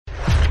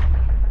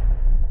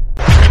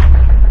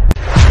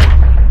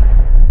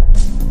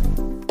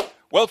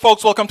Well,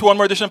 folks, welcome to one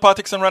more edition of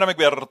Politics and Random. I'm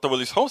Egberto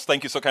Willis, host.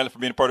 Thank you so kindly for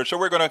being a part of the show.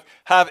 We're going to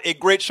have a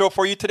great show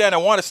for you today, and I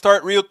want to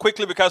start real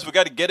quickly because we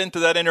got to get into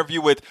that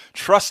interview with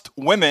Trust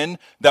Women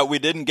that we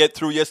didn't get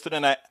through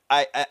yesterday.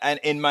 And and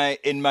in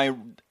my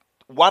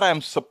what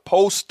I'm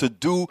supposed to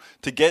do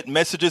to get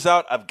messages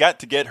out, I've got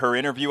to get her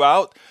interview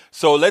out.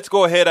 So let's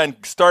go ahead and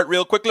start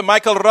real quickly.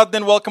 Michael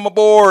Rudden, welcome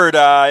aboard.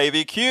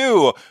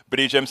 AVQ,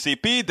 Bridge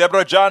MCP,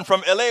 Deborah John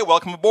from LA,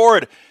 welcome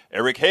aboard.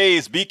 Eric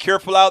Hayes, be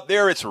careful out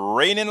there. It's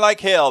raining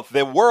like hell.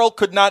 The world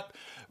could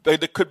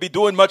be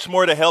doing much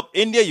more to help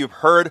India. You've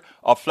heard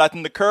of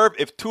flatten the curve.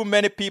 If too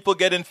many people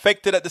get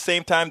infected at the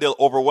same time, they'll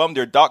overwhelm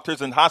their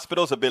doctors and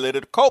hospitals'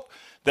 ability to cope.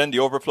 Then the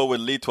overflow will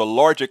lead to a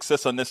large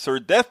excess unnecessary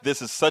death.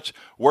 This is such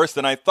worse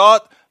than I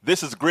thought.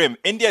 This is grim.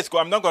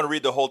 I'm not going to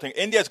read the whole thing.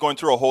 India is going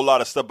through a whole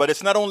lot of stuff, but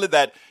it's not only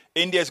that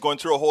India is going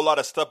through a whole lot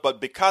of stuff,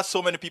 but because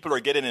so many people are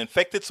getting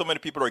infected, so many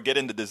people are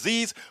getting the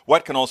disease,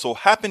 what can also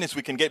happen is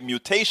we can get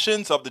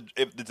mutations of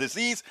the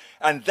disease,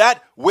 and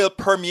that will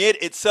permeate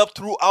itself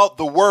throughout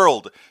the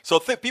world. So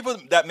people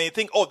that may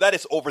think, oh, that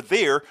is over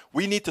there,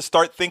 we need to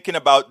start thinking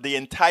about the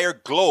entire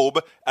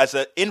globe as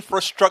an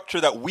infrastructure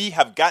that we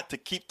have got to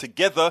keep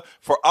together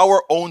for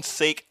our own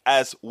sake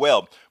as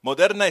well.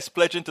 Moderna is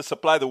pledging to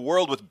supply the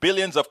world with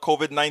billions of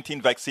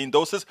COVID-19 vaccine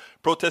doses.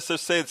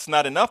 Protesters say it's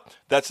not enough.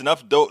 That's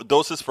enough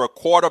doses for a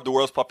quarter of the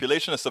world's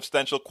population, a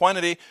substantial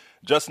quantity,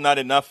 just not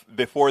enough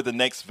before the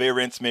next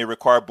variants may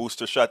require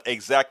booster shot.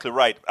 Exactly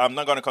right. I'm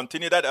not going to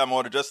continue that. I'm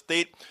going to just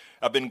state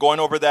I've been going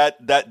over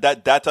that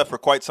data for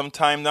quite some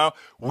time now.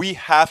 We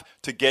have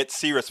to get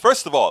serious.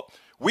 First of all,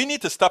 we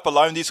need to stop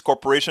allowing these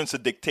corporations to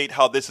dictate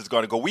how this is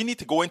going to go. We need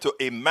to go into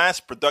a mass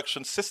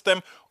production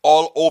system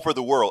all over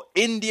the world.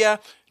 India,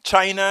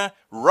 China,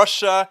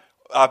 Russia,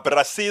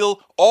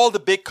 Brazil, all the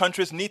big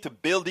countries need to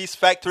build these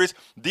factories.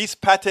 These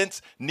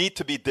patents need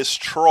to be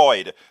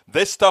destroyed.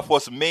 This stuff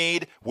was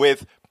made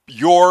with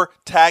your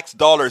tax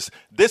dollars.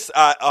 This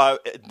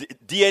messenger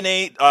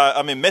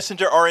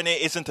RNA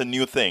isn't a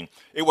new thing.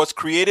 It was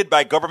created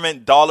by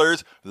government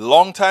dollars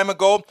long time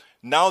ago.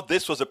 Now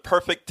this was a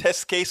perfect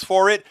test case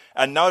for it.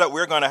 And now that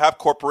we're going to have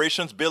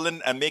corporations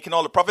building and making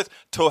all the profits,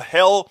 to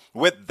hell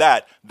with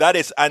that. That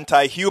is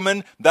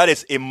anti-human. That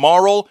is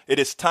immoral. It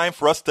is time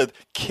for us to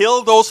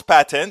kill those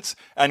patents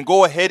and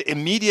go ahead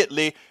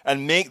immediately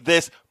and make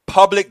this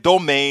public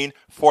domain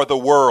for the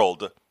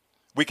world.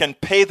 We can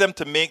pay them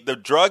to make the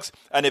drugs.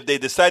 And if they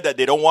decide that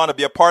they don't want to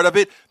be a part of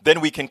it, then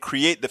we can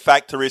create the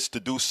factories to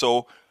do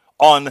so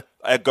on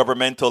a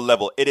governmental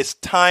level. It is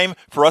time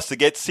for us to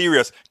get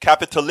serious.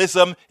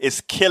 Capitalism is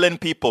killing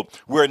people.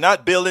 We're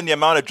not building the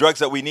amount of drugs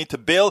that we need to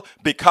build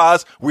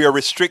because we are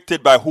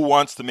restricted by who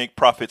wants to make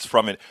profits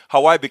from it.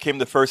 Hawaii became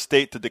the first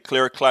state to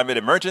declare a climate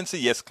emergency.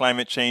 Yes,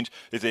 climate change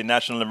is a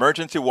national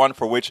emergency, one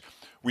for which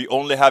we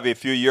only have a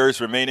few years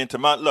remaining to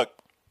mount. Look,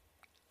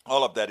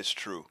 all of that is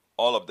true.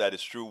 All of that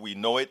is true. We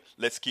know it.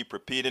 Let's keep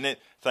repeating it.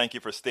 Thank you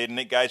for stating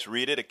it, guys.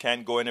 Read it. I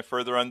can't go any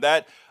further on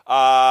that.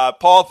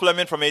 Paul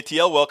Fleming from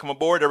ATL, welcome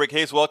aboard. Eric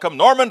Hayes, welcome.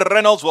 Norman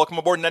Reynolds, welcome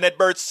aboard. Nanette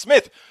Bird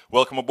Smith,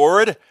 welcome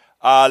aboard.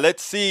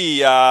 Let's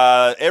see.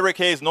 Eric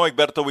Hayes, no,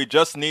 Egberto, we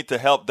just need to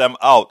help them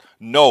out.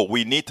 No,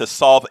 we need to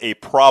solve a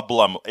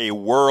problem, a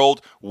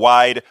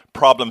worldwide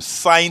problem.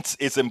 Science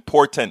is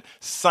important.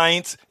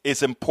 Science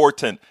is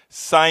important.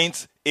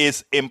 Science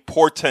is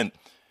important.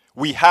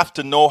 We have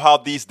to know how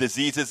these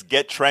diseases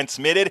get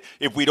transmitted.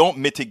 If we don't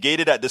mitigate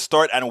it at the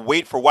start and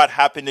wait for what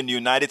happened in the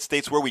United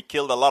States where we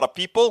killed a lot of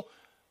people,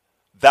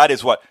 that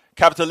is what.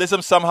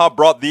 Capitalism somehow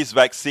brought these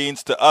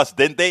vaccines to us,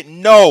 didn't they?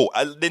 No.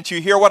 Didn't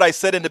you hear what I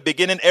said in the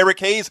beginning,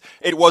 Eric Hayes?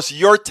 It was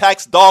your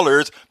tax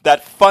dollars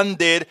that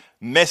funded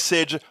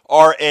messenger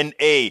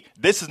RNA.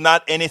 This is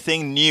not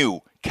anything new.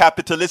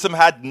 Capitalism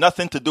had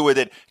nothing to do with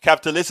it.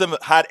 Capitalism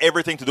had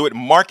everything to do with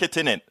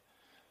marketing it.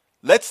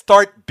 Let's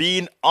start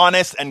being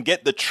honest and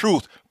get the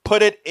truth.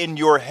 Put it in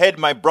your head,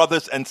 my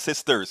brothers and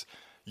sisters.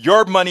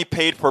 Your money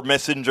paid for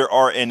messenger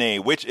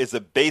RNA, which is the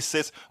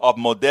basis of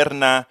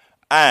Moderna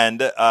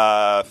and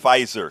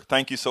Pfizer.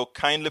 Thank you so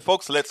kindly,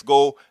 folks. Let's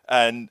go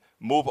and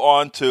move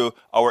on to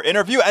our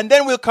interview, and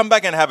then we'll come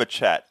back and have a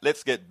chat.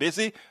 Let's get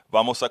busy.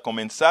 Vamos a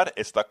comenzar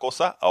esta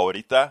cosa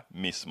ahorita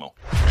mismo.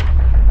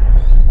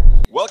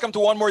 Welcome to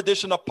one more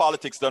edition of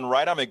Politics Done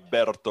Right. I'm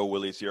Egberto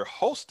Willis, your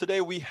host.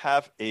 Today we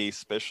have a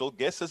special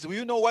guest. As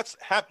you know what's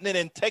happening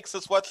in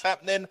Texas, what's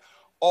happening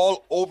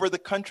all over the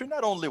country,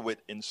 not only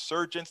with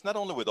insurgents, not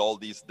only with all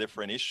these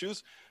different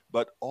issues,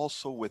 but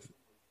also with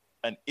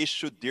an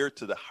issue dear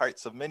to the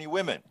hearts of many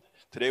women.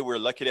 Today we're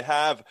lucky to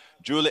have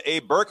Julie A.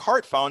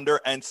 Burkhart,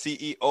 founder and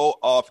CEO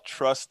of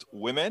Trust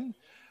Women.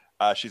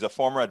 She's a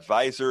former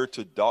advisor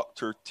to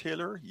Dr.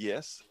 Tiller.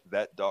 Yes,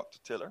 that Dr.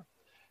 Tiller.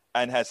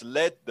 And has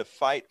led the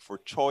fight for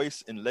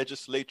choice in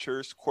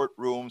legislatures,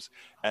 courtrooms,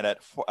 and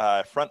at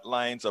front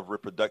lines of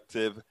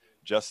reproductive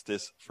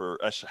justice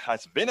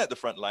has been at the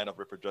front line of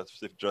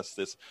reproductive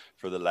justice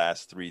for the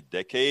last 3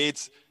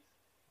 decades.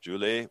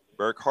 Julie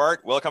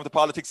Burkhart, welcome to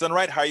Politics Done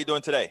Right. How are you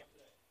doing today?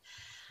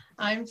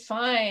 I'm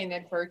fine,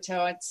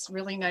 Egberto. It's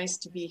really nice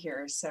to be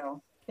here.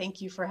 So Thank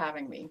you for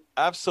having me.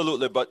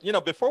 Absolutely. But,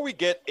 before we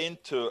get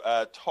into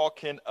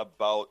talking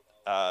about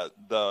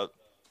the,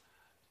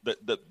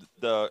 the,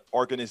 the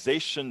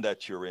organization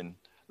that you're in,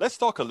 let's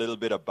talk a little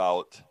bit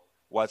about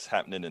what's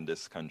happening in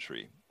this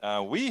country.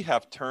 We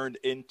have turned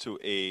into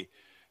a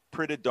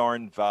pretty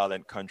darn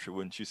violent country,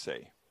 wouldn't you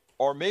say?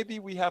 Or maybe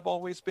we have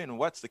always been.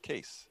 What's the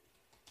case?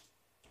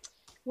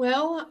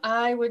 Well,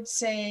 I would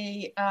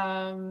say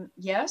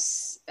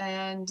yes,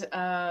 and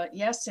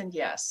yes, and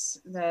yes,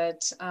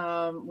 that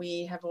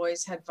we have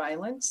always had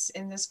violence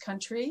in this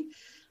country.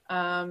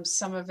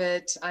 Some of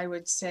it, I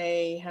would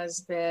say,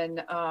 has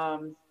been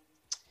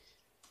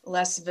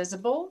less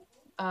visible,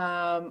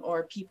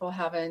 or people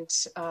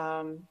haven't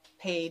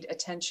paid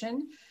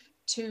attention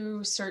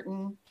to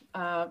certain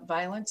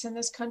violence in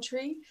this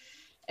country.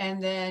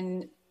 And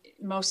then,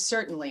 most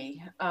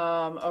certainly,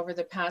 over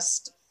the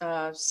past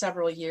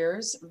several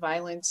years,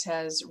 violence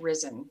has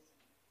risen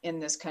in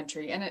this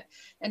country,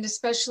 and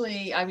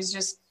especially, I was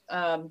just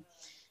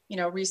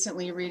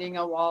recently reading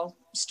a Wall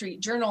Street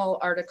Journal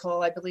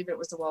article. I believe it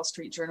was the Wall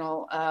Street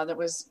Journal that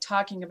was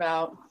talking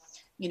about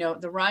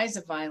the rise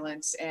of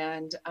violence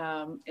and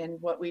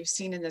what we've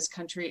seen in this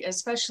country,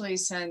 especially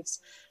since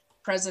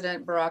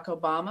President Barack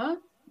Obama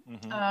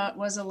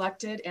was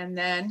elected, and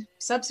then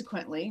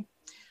subsequently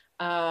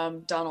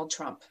Donald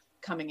Trump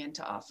coming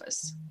into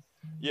office.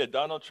 Yeah,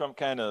 Donald Trump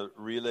kind of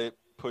really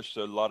pushed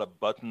a lot of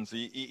buttons.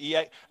 He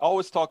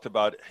always talked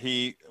about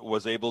he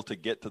was able to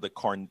get to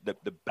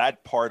the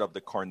bad part of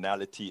the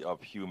carnality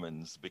of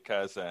humans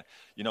because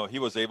he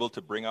was able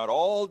to bring out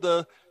all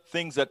the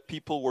things that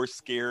people were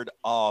scared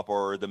of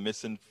or the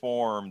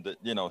misinformed. That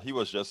he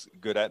was just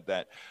good at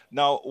that.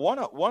 Now,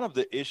 one of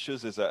the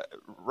issues is that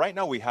right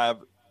now we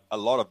have a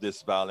lot of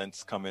this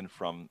violence coming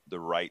from the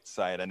right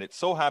side, and it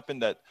so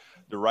happened that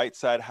the right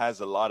side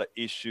has a lot of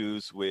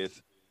issues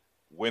with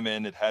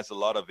women. It has a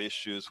lot of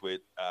issues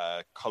with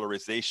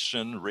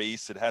colorization,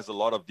 race. It has a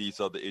lot of these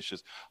other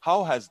issues.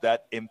 How has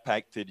that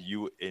impacted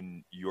you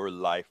in your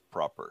life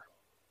proper?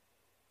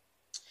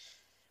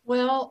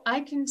 Well,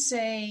 I can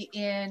say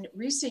in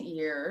recent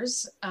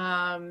years,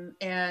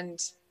 and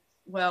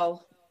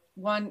well,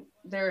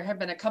 there have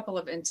been a couple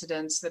of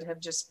incidents that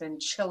have just been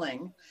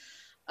chilling.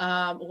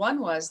 One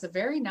was the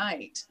very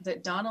night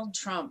that Donald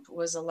Trump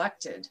was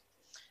elected.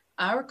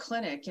 Our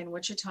clinic in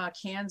Wichita,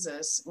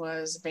 Kansas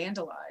was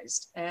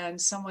vandalized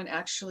and someone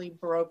actually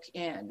broke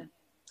in.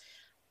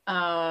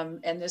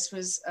 And this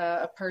was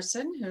a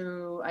person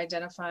who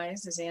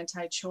identifies as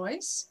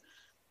anti-choice.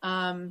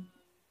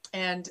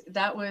 And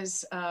that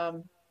was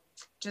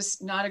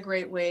just not a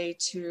great way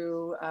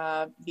to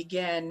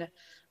begin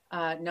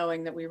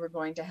knowing that we were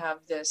going to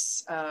have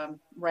this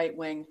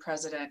right-wing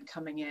president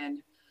coming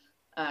in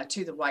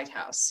to the White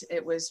House.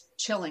 It was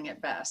chilling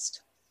at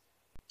best.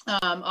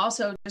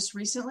 Also, just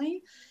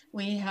recently,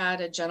 we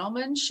had a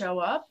gentleman show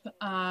up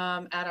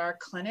at our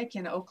clinic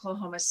in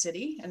Oklahoma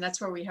City, and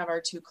that's where we have our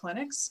two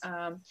clinics.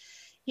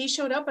 He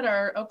showed up at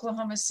our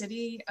Oklahoma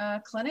City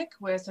clinic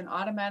with an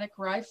automatic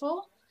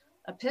rifle,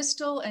 a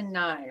pistol, and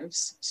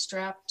knives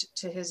strapped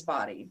to his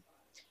body.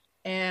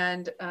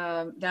 And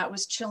that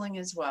was chilling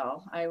as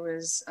well. I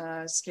was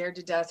scared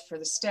to death for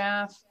the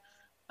staff,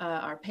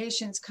 our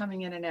patients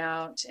coming in and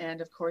out,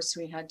 and of course,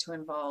 we had to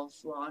involve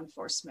law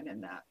enforcement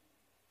in that.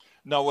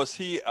 Now, was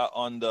he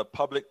on the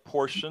public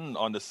portion,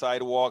 on the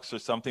sidewalks or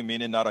something,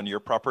 meaning not on your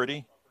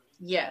property?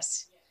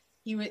 Yes,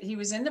 he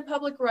was in the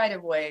public right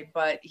of way,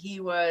 but he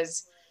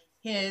was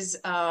his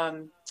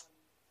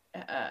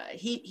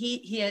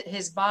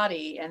his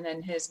body and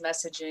then his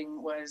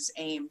messaging was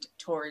aimed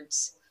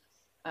towards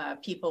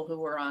people who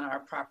were on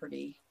our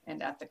property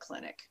and at the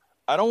clinic.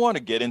 I don't want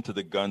to get into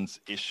the guns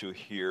issue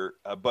here,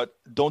 but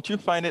don't you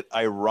find it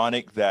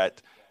ironic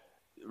that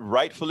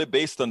rightfully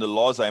based on the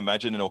laws, I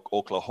imagine in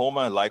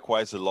Oklahoma,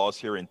 likewise the laws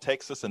here in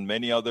Texas and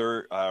many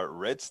other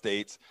red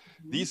states,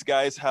 these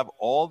guys have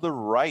all the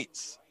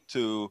rights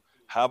to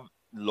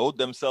load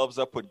themselves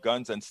up with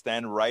guns and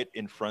stand right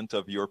in front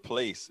of your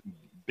place,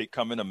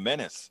 becoming a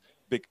menace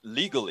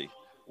legally.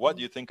 What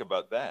do you think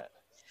about that?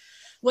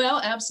 Well,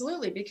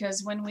 absolutely,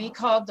 because when we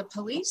called the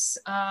police,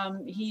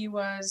 he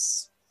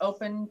was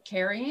open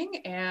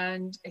carrying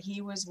and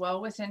he was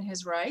well within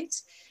his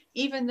rights,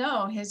 even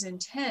though his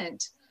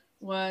intent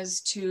was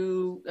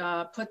to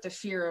put the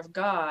fear of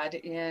God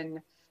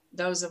in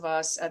those of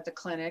us at the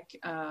clinic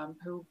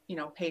who,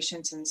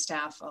 patients and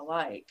staff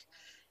alike.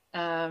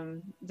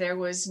 There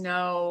was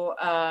no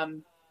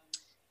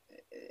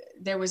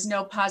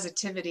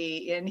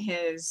positivity in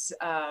his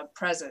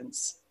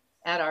presence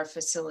at our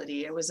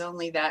facility. It was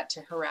only that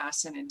to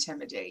harass and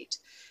intimidate.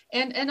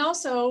 And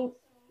also,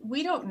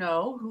 we don't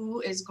know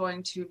who is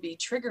going to be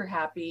trigger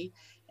happy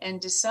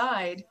and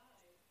decide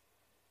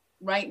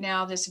right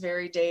now, this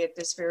very day, at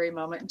this very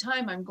moment in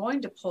time, I'm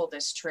going to pull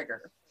this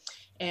trigger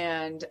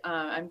and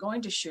I'm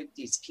going to shoot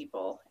these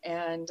people.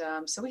 And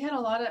so we had a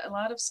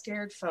lot of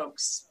scared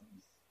folks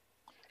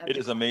It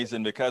is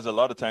amazing because a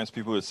lot of times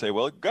people would say,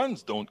 well,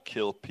 guns don't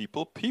kill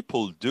people.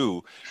 People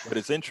do. But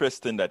it's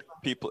interesting that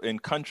people in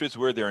countries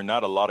where there are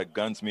not a lot of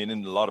guns,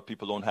 meaning a lot of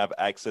people don't have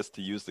access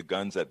to use the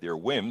guns at their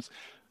whims,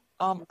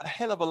 a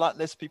hell of a lot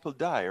less people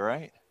die,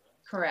 right?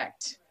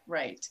 Correct.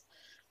 Right.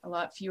 A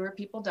lot fewer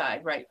people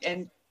died. Right.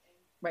 And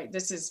right,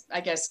 this is,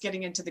 I guess,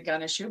 getting into the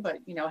gun issue, but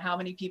how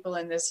many people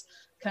in this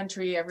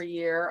country every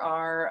year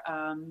are,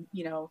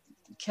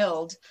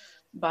 killed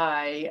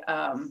by,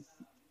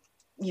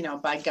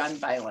 by gun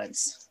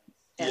violence.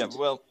 And, yeah,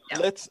 well,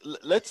 yeah.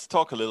 let's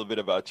talk a little bit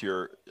about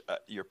your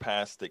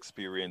past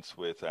experience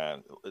with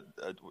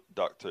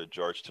Dr.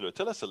 George Tiller.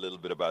 Tell us a little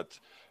bit about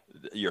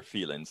your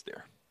feelings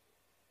there.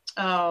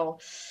 Oh,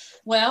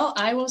 well,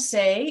 I will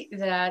say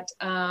that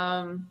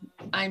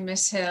I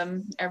miss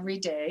him every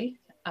day.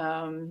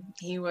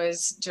 He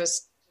was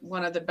just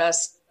one of the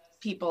best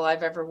people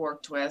I've ever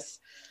worked with.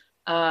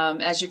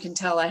 As you can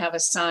tell, I have a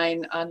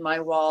sign on my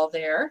wall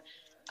there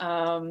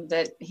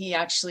that he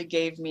actually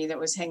gave me that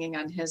was hanging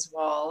on his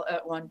wall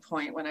at one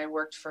point when I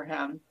worked for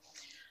him.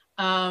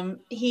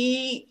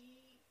 His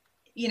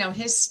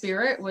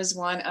spirit was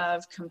one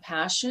of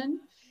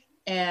compassion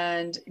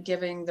and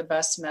giving the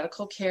best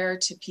medical care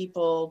to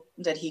people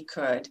that he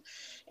could.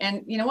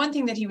 And, one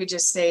thing that he would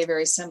just say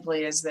very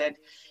simply is that,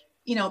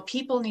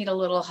 people need a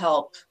little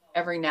help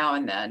every now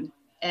and then.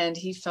 And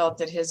he felt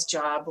that his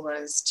job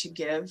was to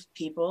give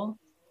people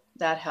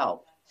that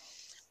help.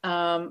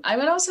 I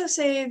would also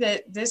say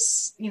that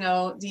this,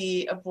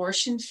 the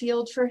abortion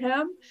field for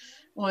him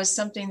was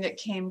something that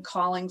came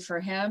calling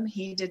for him.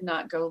 He did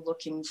not go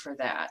looking for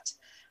that.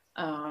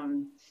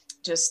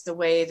 Just the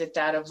way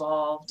that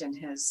evolved in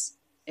his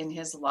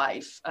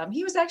life.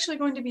 He was actually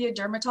going to be a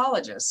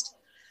dermatologist,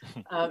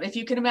 if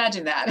you can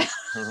imagine that.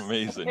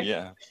 Amazing,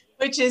 yeah.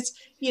 Which is,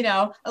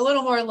 a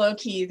little more low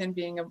key than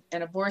being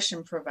an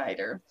abortion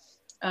provider.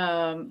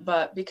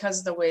 But because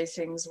of the way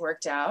things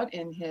worked out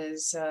in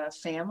his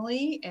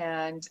family,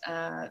 and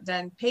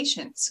then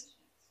patients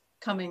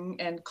coming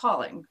and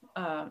calling,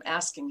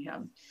 asking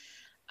him,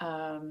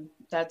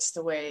 that's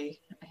the way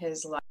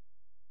his life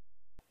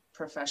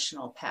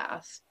professional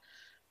path.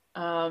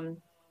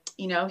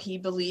 He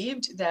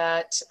believed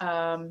that,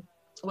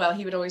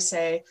 he would always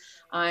say,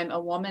 I'm a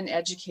woman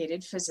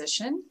educated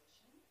physician.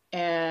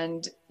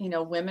 And,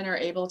 women are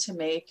able to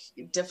make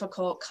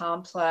difficult,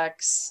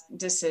 complex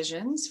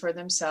decisions for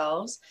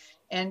themselves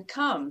and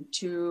come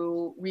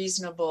to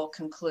reasonable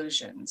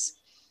conclusions.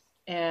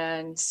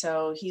 And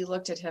so he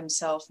looked at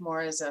himself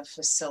more as a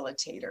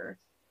facilitator.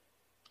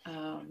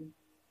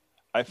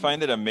 I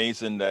find it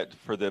amazing that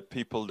for the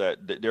people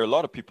that there are a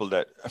lot of people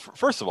that,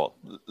 first of all,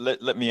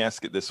 let me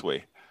ask it this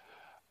way.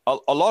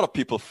 A lot of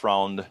people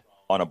frowned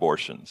on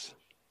abortions.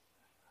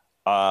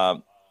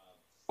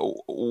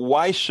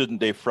 Why shouldn't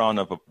they frown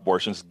on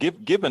abortions?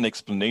 Give an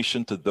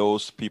explanation to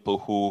those people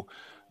who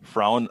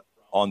frown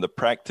on the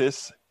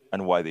practice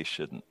and why they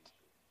shouldn't.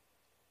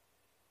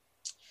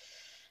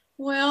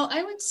 Well,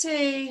 I would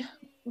say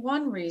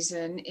one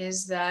reason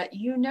is that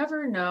you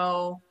never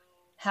know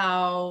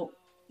how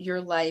your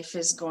life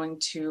is going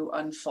to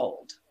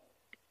unfold.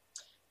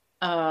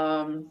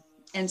 And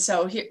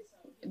so here,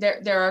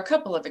 there are a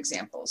couple of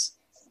examples.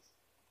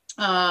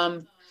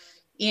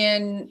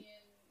 In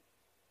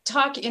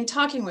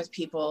talking with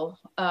people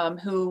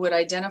who would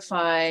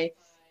identify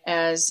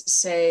as,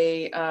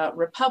 say,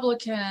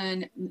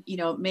 Republican,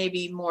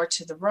 maybe more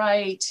to the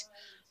right,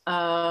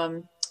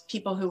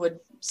 people who would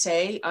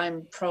say,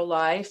 I'm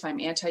pro-life, I'm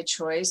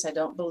anti-choice, I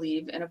don't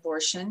believe in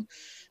abortion.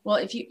 Well,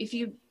 if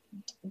you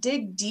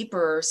dig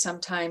deeper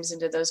sometimes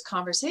into those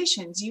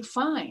conversations, you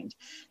find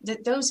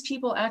that those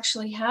people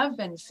actually have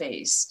been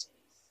faced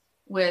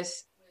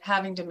with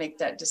having to make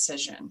that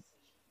decision.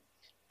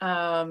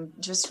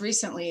 Just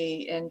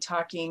recently in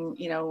talking,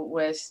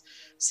 with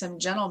some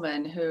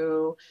gentlemen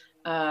who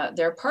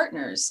their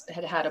partners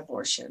had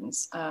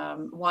abortions.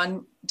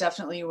 One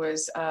definitely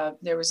was,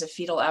 there was a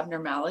fetal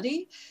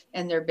abnormality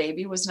and their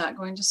baby was not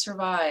going to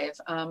survive.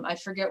 I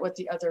forget what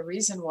the other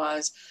reason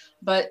was,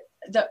 but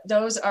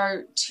those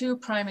are two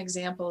prime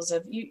examples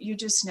of you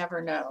just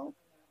never know.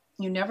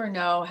 You never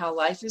know how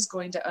life is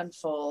going to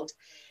unfold.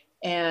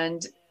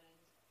 And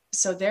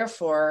so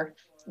therefore,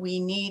 we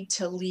need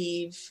to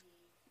leave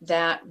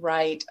that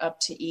right up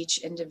to each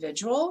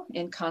individual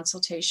in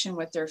consultation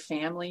with their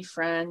family,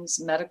 friends,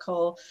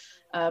 medical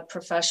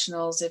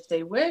professionals, if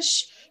they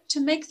wish,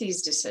 to make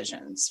these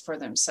decisions for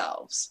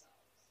themselves.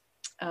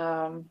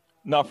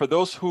 Now, for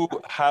those who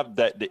have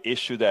the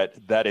issue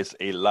that is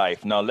a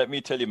life. Now, let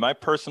me tell you, my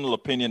personal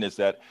opinion is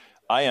that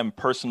I am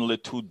personally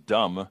too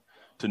dumb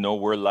to know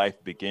where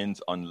life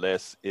begins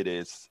unless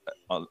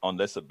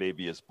a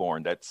baby is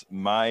born. That's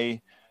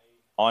my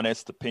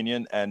honest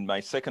opinion. And my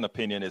second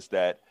opinion is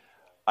that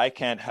I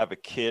can't have a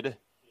kid.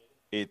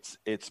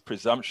 It's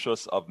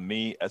presumptuous of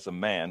me as a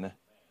man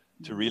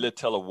to really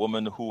tell a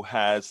woman who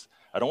has,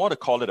 I don't want to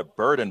call it a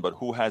burden, but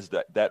who has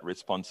that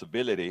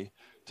responsibility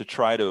to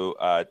try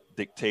to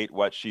dictate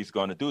what she's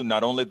going to do.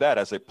 Not only that,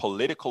 as a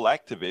political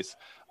activist,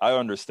 I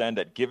understand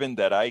that given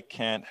that I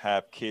can't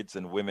have kids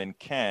and women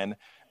can,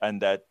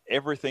 and that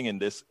everything in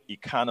this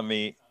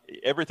economy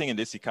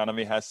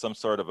has some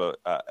sort of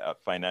a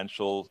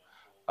financial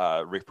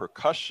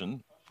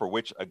repercussion for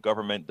which a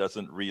government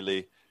doesn't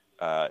really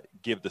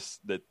give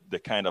the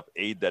kind of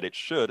aid that it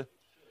should.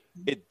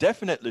 It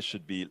definitely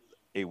should be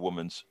a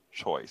woman's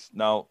choice.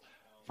 Now,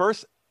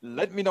 first,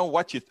 let me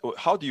know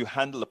how do you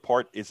handle the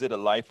part? Is it a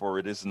life or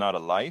it is not a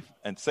life?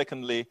 And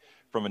secondly,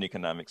 from an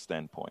economic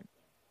standpoint.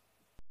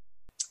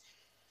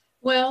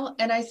 Well,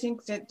 and I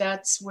think that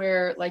that's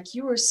where, like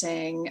you were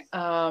saying,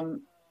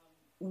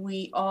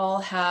 we all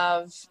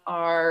have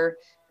our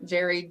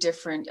very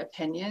different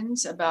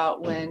opinions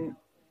about when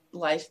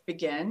life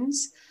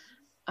begins,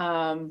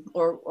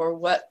 or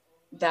what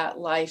that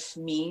life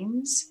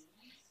means.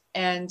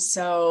 And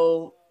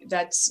so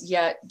that's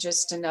yet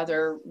just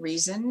another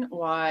reason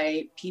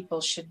why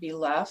people should be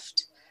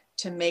left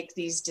to make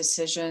these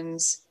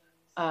decisions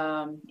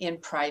in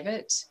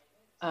private,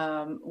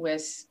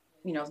 with,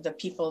 the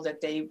people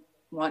that they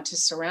want to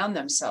surround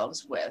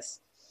themselves with.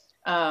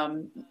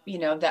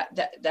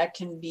 That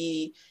can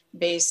be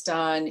based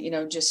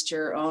on, just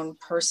your own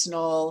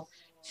personal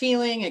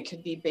feeling. It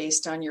could be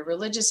based on your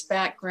religious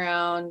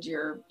background,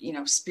 your,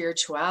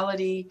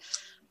 spirituality.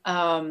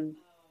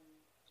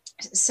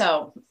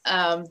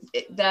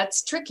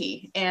 That's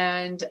tricky.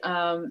 And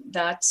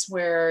that's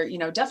where,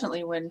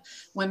 definitely when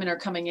women are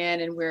coming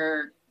in and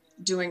we're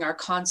doing our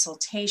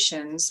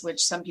consultations,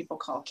 which some people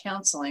call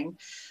counseling,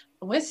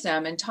 with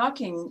them and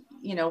talking,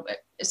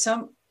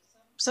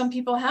 some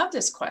people have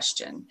this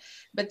question,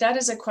 but that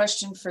is a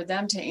question for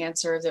them to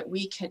answer that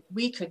we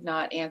could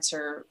not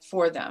answer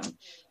for them,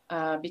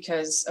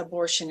 because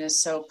abortion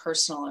is so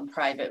personal and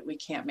private. We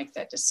can't make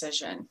that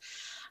decision.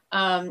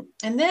 And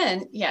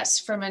then, yes,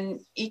 from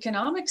an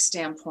economic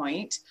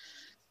standpoint,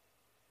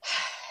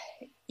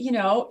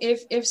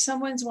 if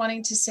someone's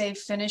wanting to, say,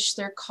 finish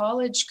their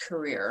college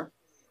career,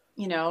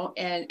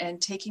 and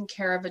taking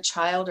care of a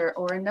child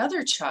or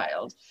another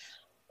child,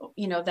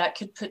 that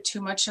could put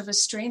too much of a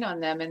strain on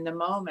them in the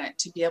moment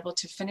to be able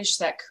to finish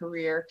that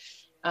career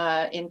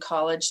in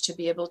college, to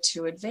be able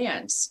to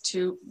advance,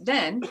 to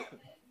then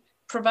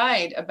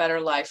provide a better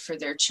life for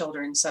their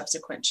children,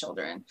 subsequent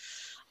children.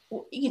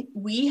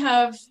 We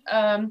have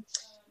a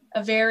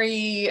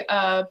very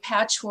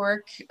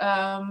patchwork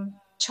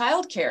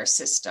childcare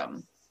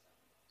system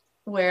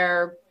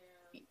where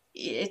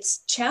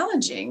it's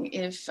challenging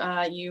if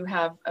you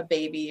have a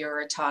baby or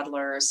a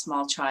toddler or a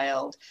small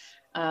child,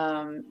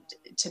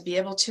 to be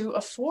able to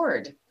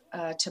afford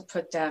to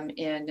put them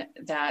in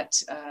that,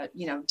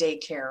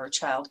 daycare or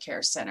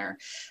childcare center.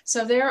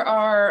 So there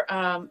are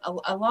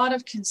a lot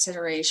of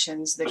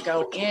considerations that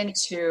go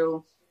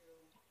into,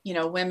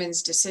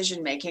 women's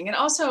decision making. And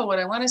also what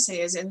I want to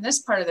say is, in this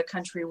part of the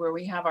country where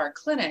we have our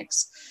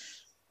clinics,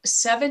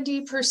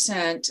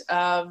 70%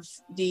 of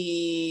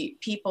the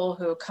people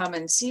who come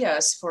and see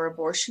us for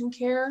abortion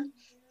care,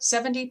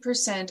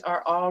 70%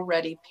 are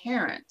already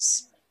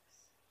parents.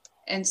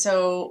 And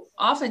so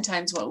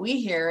oftentimes what we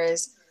hear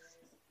is,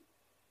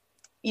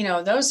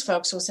 those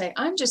folks will say,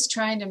 I'm just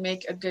trying to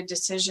make a good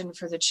decision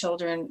for the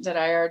children that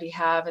I already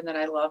have and that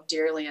I love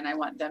dearly, and I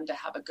want them to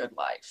have a good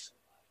life.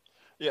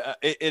 Yeah,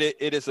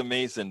 it is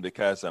amazing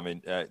because,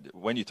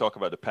 when you talk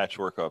about the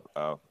patchwork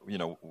of,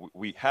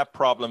 we have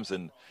problems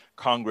in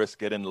Congress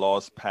getting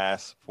laws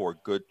passed for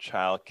good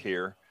child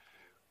care.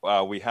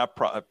 We have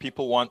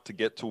people want to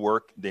get to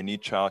work. They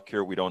need child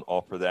care. We don't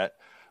offer that.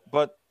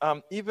 But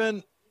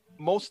even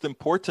most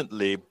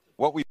importantly,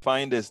 what we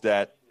find is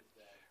that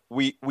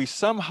we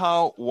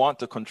somehow want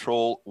to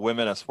control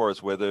women as far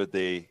as whether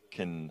they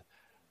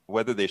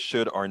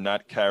should or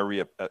not carry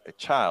a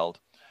child.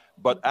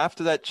 But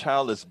after that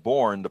child is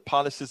born, the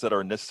policies that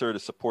are necessary to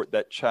support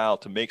that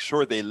child to make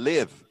sure they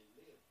live,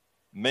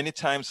 many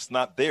times it's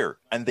not there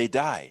and they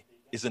die,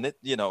 isn't it?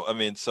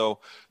 So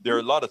there are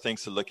a lot of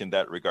things to look in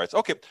that regards.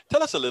 Okay,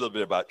 tell us a little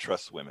bit about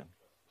Trust Women.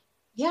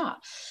 Yeah,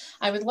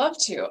 I would love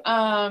to.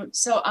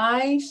 So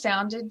I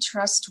founded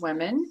Trust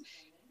Women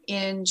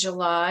in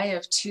July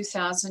of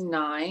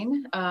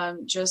 2009,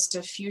 just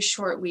a few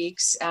short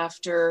weeks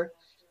after,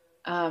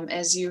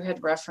 as you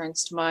had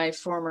referenced, my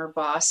former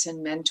boss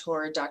and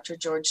mentor, Dr.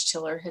 George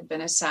Tiller, had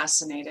been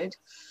assassinated.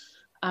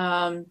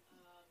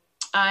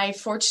 I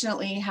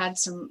fortunately had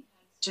some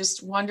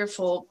just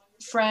wonderful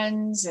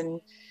friends and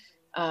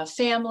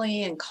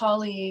family and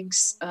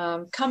colleagues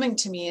coming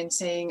to me and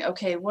saying,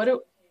 okay, what are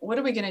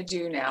we going to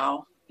do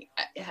now?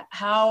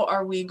 How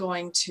are we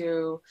going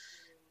to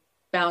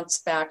bounce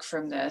back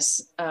from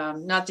this?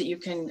 Not that you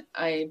can,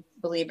 I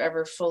believe,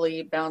 ever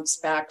fully bounce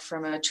back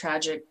from a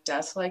tragic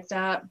death like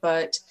that,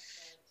 but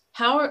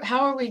how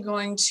are we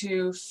going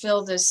to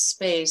fill this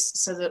space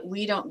so that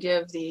we don't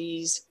give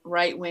these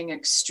right-wing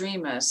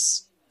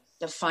extremists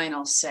the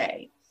final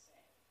say?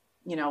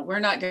 We're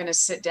not going to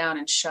sit down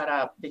and shut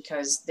up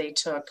because they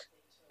took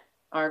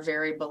our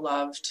very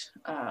beloved,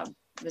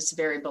 this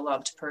very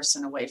beloved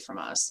person away from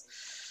us.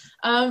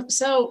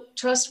 So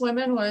Trust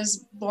Women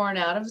was born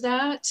out of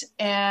that.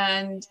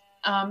 And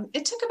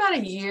it took about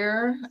a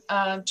year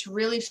to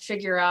really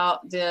figure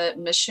out the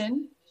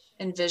mission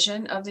and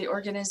vision of the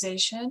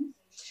organization.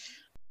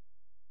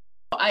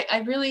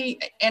 I really,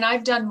 and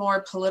I've done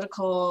more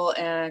political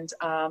and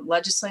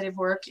legislative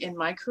work in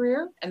my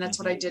career, and that's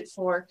what I did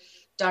for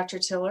Dr.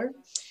 Tiller.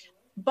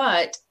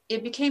 But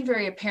it became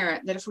very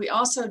apparent that if we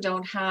also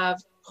don't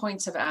have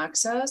points of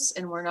access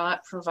and we're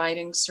not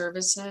providing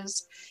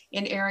services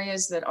in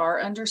areas that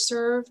are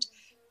underserved,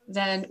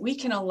 then we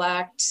can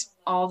elect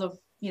all the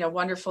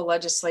wonderful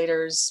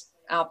legislators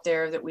out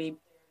there that we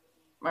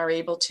are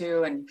able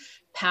to and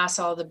pass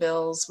all the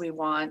bills we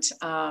want.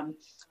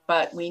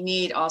 But we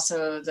need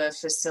also the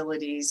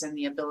facilities and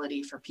the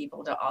ability for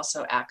people to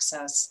also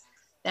access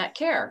that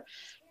care.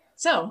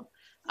 So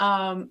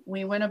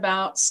we went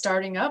about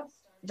starting up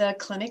the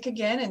clinic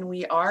again, and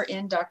we are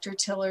in Dr.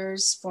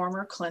 Tiller's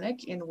former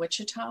clinic in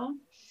Wichita.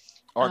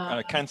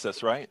 Or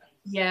Kansas, right?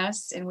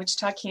 Yes, in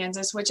Wichita,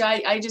 Kansas, which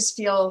I just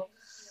feel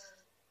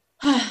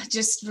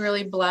just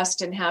really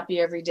blessed and happy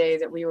every day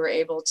that we were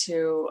able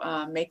to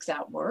make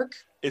that work.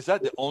 Is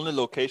that the only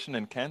location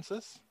in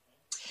Kansas?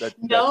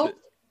 No,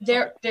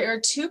 there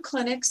are 2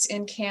 clinics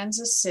in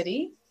Kansas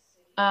City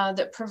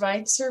that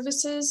provide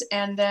services.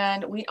 And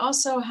then we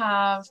also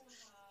have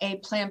a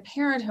Planned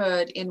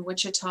Parenthood in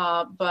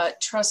Wichita, but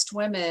Trust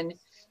Women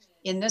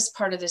in this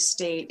part of the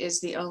state is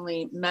the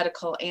only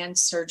medical and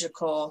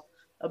surgical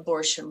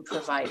abortion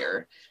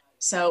provider.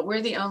 So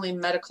we're the only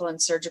medical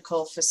and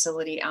surgical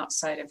facility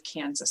outside of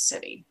Kansas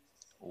City.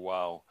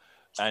 Wow.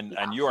 And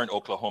you're in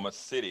Oklahoma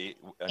City,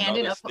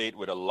 another state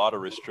with a lot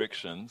of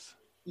restrictions.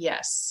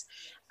 Yes.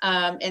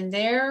 And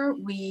there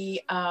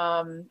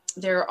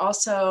are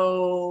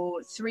also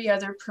 3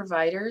 other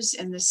providers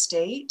in the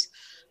state,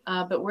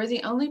 but we're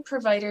the only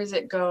provider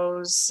that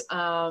goes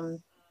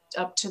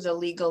up to the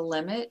legal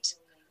limit,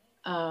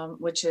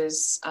 which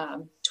is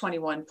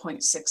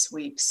 21.6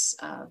 weeks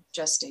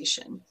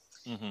gestation.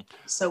 Mm-hmm.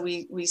 So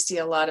we see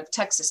a lot of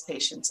Texas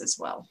patients as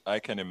well. I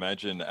can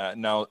imagine.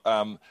 Now,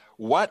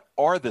 what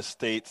are the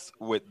states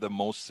with the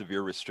most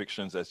severe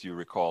restrictions as you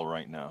recall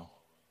right now?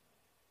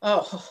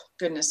 Oh,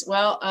 goodness.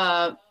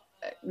 Well,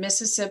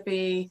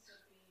 Mississippi,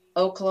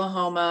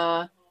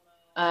 Oklahoma,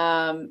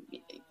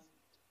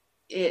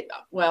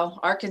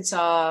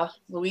 Arkansas,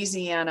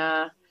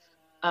 Louisiana,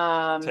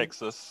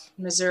 Texas,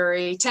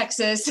 Missouri,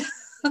 Texas.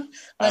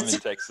 I'm in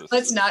Texas.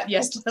 Let's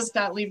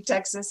not leave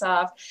Texas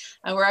off.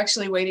 We're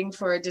actually waiting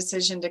for a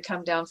decision to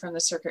come down from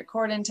the circuit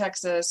court in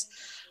Texas.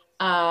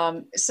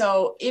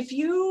 So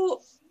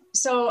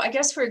I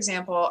guess, for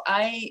example,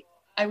 I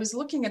was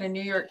looking at a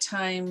New York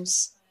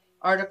Times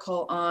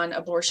article on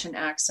abortion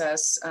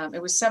access.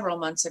 It was several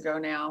months ago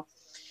now,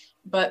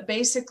 but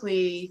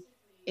basically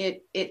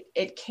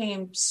it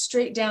came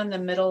straight down the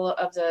middle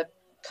of the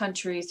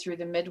country through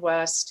the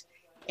Midwest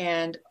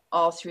and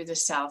all through the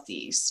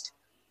Southeast.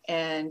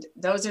 And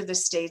those are the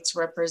states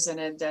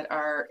represented that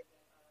are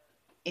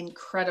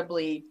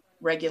incredibly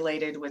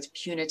regulated with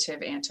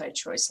punitive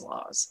anti-choice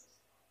laws.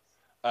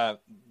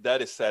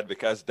 That is sad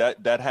because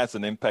that has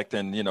an impact.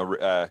 And,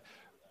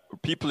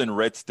 people in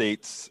red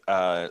states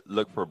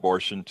look for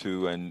abortion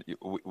too. And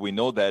we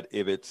know that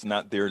if it's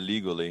not there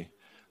legally,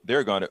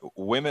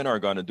 women are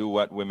going to do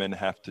what women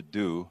have to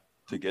do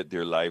to get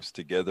their lives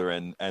together.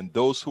 And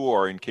those who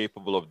are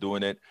incapable of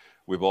doing it,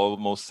 we've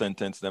almost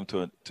sentenced them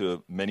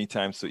to many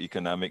times to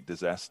economic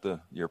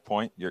disaster. Your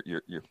point,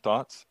 your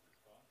thoughts?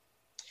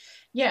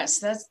 Yes,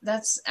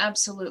 that's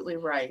absolutely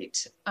right.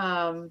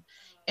 And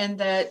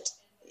that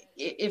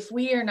if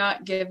we are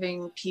not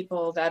giving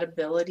people that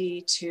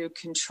ability to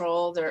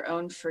control their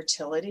own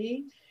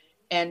fertility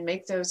and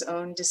make those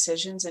own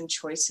decisions and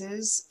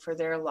choices for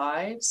their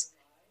lives,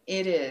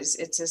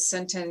 it's a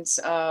sentence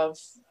of,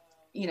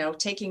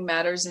 taking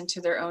matters into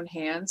their own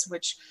hands,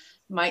 which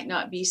might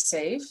not be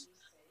safe.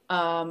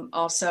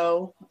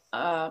 Also,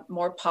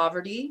 more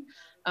poverty.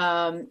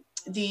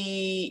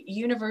 The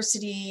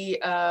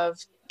University of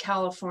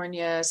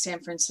California, San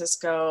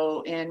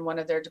Francisco, in one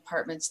of their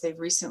departments, they've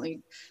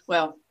recently,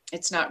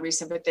 it's not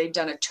recent, but they've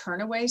done a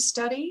turnaway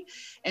study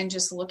and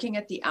just looking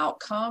at the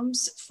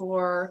outcomes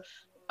for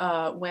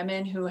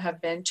women who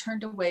have been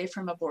turned away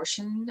from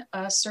abortion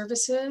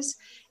services.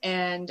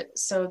 And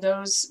so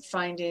those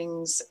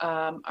findings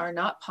are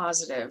not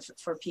positive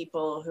for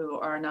people who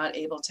are not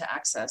able to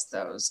access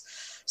those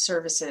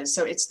services.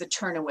 So it's the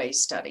turnaway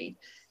study,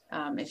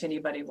 if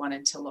anybody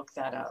wanted to look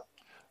that up.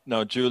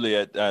 Now,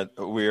 Juliet,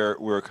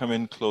 we're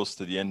coming close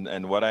to the end.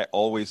 And what I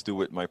always do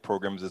with my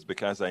programs is,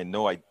 because I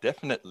know I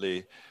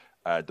definitely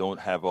don't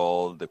have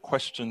all the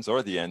questions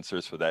or the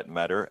answers for that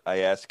matter, I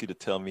ask you to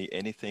tell me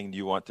anything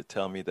you want to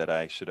tell me that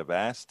I should have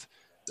asked,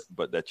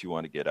 but that you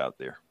want to get out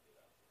there.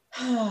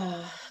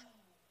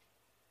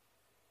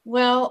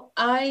 Well,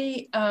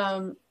 I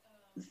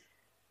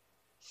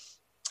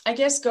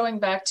guess going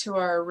back to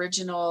our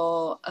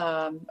original,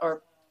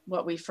 or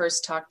what we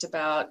first talked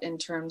about in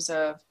terms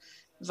of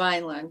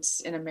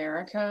violence in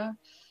America,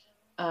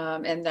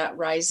 and that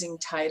rising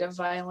tide of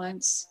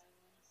violence,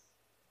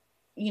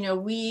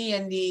 we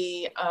in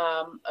the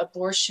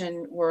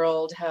abortion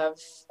world have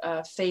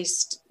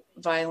faced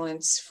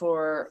violence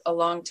for a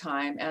long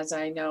time, as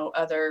I know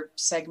other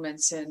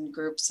segments and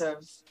groups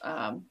of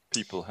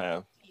People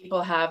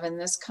have in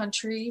this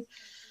country.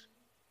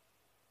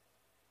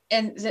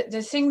 And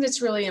the thing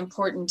that's really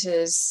important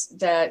is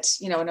that,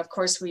 and of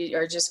course we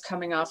are just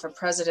coming off a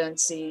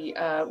presidency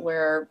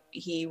where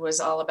he was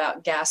all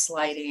about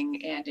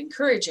gaslighting and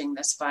encouraging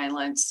this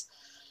violence.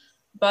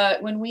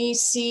 But when we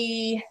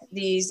see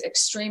these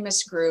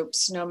extremist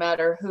groups, no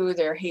matter who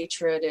their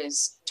hatred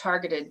is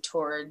targeted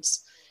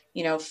towards,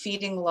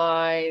 feeding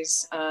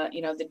lies,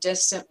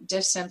 the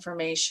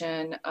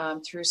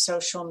disinformation through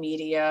social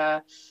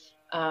media,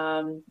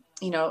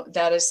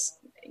 that is,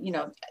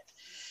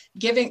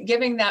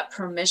 giving that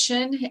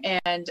permission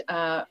and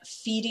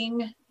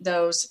feeding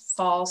those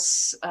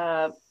false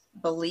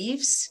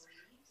beliefs,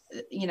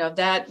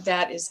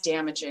 that is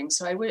damaging.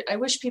 So I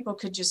wish people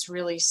could just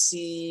really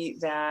see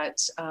that,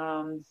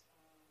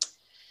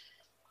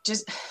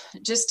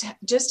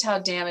 just how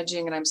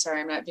damaging. And I'm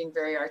sorry, I'm not being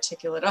very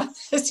articulate on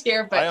this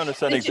here, but I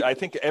understand. I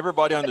think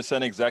everybody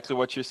understands exactly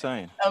what you're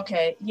saying.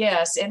 Okay.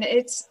 Yes. And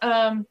it's,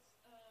 and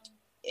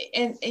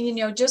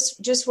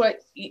just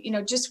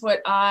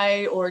what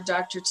I or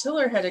Dr.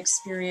 Tiller had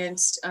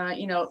experienced,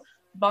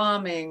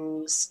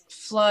 bombings,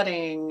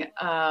 flooding,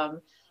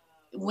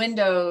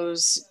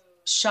 windows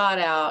shot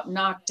out,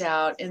 knocked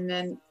out, and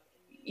then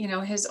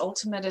his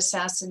ultimate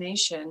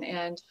assassination.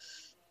 And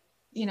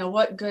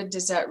what good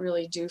does that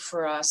really do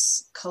for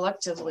us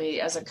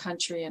collectively as a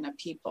country and a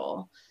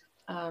people?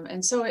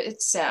 And so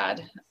it's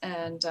sad,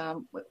 and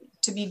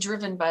to be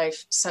driven by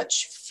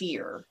such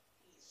fear.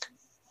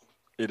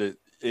 It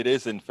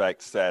is in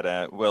fact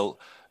sad. Well,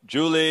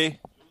 Julie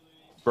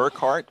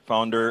Burkhart,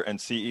 founder and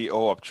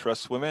CEO of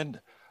Trust Women,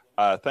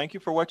 thank you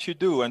for what you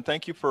do, and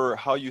thank you for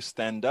how you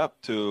stand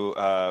up to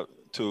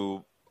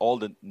all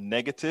the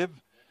negative,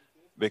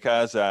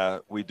 because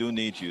we do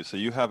need you. So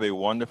you have a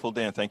wonderful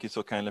day, and thank you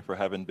so kindly for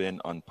having been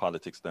on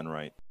Politics Done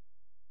Right.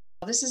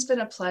 This has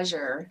been a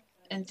pleasure,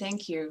 and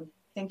thank you.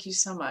 Thank you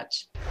so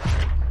much.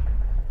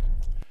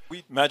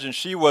 We imagine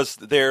she was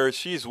there.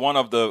 She's one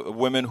of the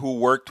women who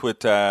worked with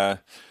Dr.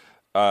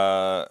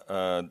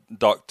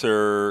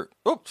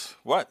 Oops,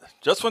 what?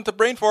 Just went to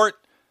brain for it.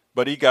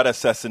 But he got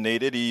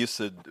assassinated. He used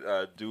to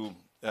do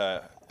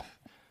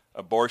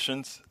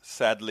abortions,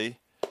 sadly.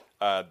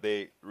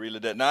 They really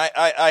did. And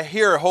I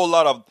hear a whole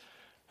lot of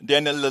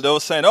Daniel Ledo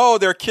saying, "Oh,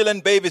 they're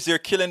killing babies. They're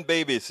killing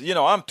babies."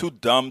 I'm too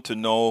dumb to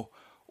know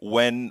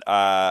when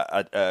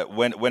a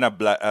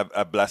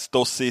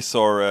blastocyst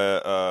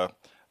or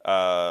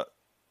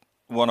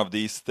one of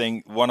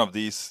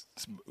these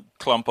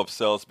clump of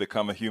cells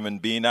become a human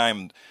being.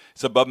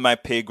 It's above my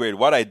pay grade.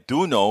 What I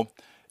do know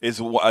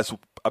is, as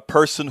a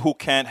person who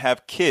can't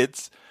have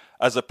kids,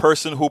 as a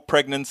person who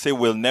pregnancy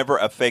will never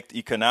affect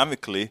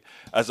economically,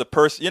 as a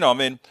person,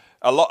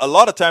 a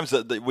lot of times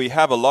we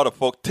have a lot of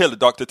folk,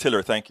 Dr.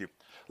 Tiller, thank you.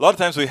 A lot of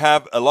times we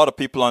have a lot of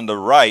people on the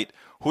right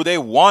who they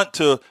want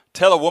to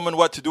tell a woman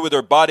what to do with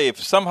her body.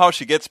 If somehow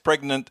she gets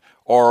pregnant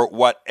or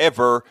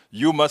whatever,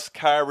 you must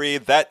carry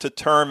that to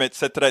term,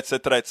 etc.,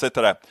 etc.,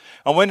 etc.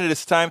 And when it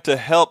is time to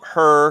help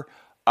her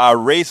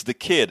raise the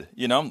kid,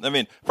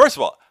 first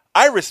of all,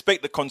 I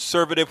respect the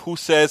conservative who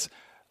says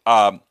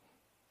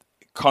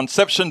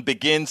conception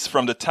begins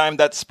from the time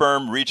that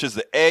sperm reaches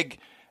the egg,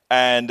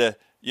 and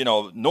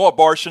no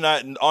abortion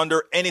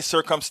under any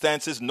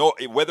circumstances, no,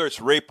 whether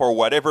it's rape or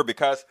whatever,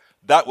 because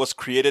that was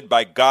created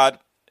by God.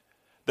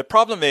 The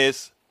problem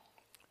is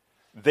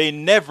they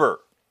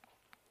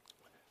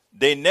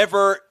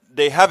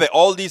have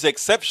all these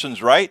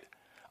exceptions, right?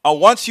 And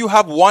once you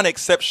have one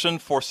exception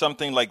for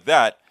something like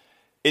that,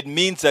 it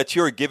means that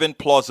you're given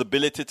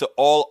plausibility to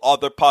all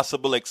other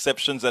possible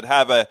exceptions that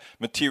have a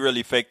material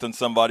effect on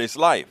somebody's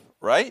life,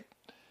 right?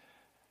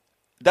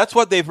 That's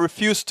what they've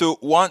refused to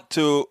want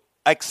to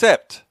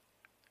accept.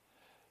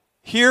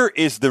 Here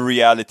is the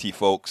reality,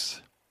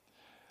 folks.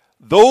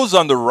 Those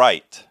on the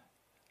right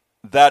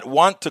that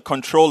want to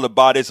control the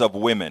bodies of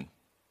women,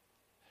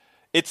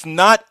 it's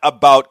not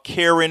about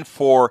caring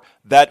for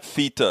that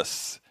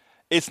fetus.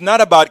 It's not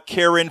about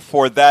caring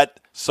for that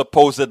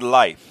supposed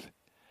life.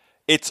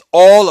 It's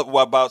all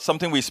about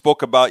something we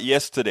spoke about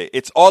yesterday.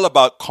 It's all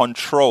about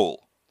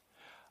control.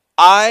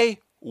 I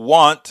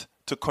want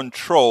to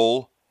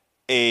control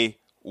a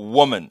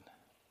woman.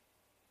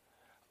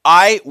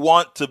 I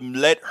want to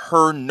let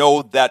her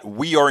know that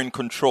we are in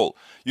control.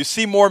 You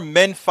see more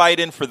men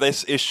fighting for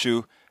this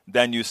issue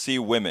than you see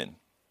women.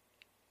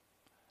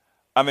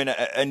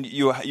 And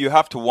you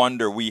have to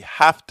wonder, we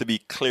have to be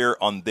clear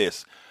on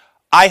this.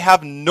 I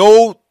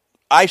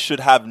should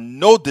have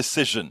no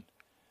decision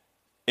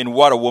in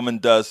what a woman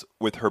does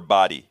with her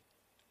body.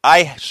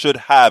 I should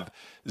have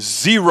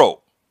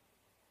zero.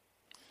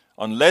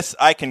 Unless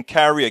I can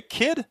carry a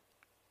kid,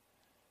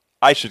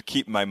 I should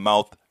keep my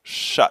mouth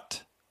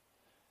shut.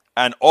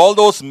 And all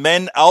those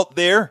men out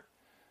there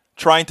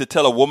trying to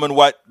tell a woman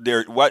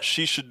what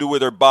she should do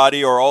with her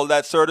body or all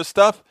that sort of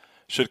stuff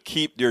should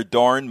keep their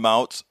darn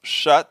mouths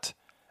shut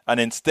and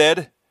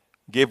instead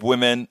give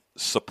women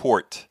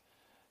support.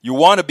 You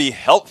want to be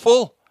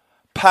helpful?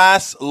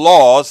 pass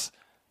laws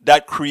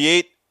that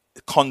create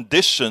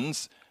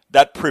conditions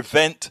that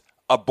prevent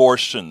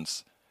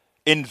abortions.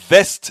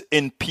 Invest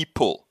in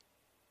people.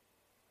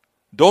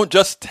 Don't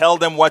just tell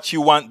them what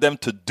you want them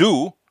to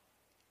do,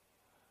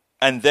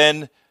 and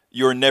then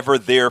you're never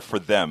there for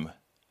them.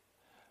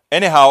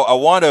 Anyhow, I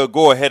want to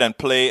go ahead and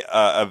play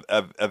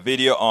a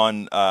video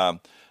on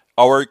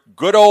our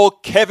good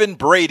old Kevin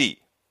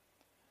Brady,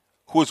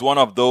 who's one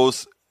of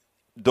those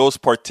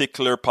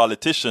particular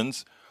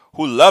politicians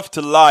who love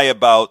to lie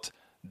about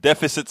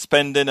deficit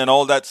spending and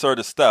all that sort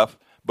of stuff,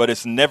 but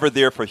it's never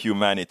there for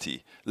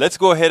humanity. Let's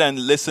go ahead and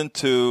listen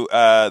to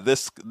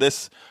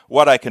this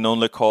what I can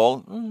only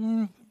call,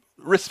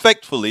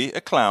 respectfully,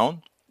 a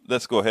clown.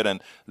 Let's go ahead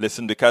and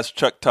listen, because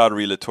Chuck Todd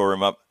really tore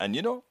him up. And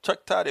you know,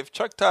 if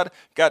Chuck Todd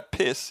got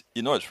pissed,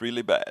 you know it's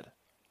really bad.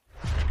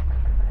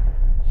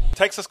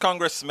 Texas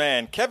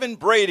Congressman Kevin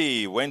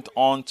Brady went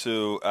on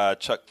to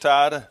Chuck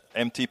Todd,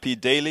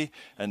 MTP Daily,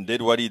 and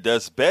did what he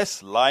does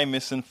best: lie,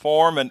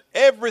 misinform, and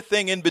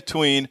everything in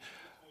between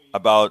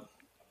about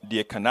the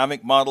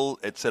economic model,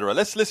 etc.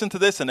 Let's listen to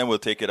this, and then we'll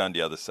take it on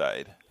the other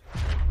side.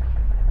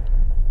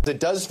 It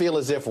does feel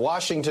as if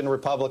Washington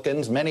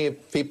Republicans, many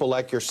people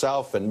like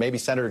yourself and maybe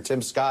Senator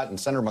Tim Scott and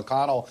Senator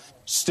McConnell,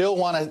 still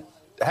want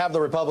to have the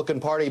Republican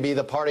Party be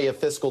the party of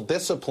fiscal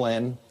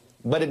discipline.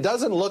 But it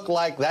doesn't look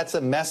like that's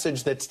a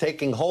message that's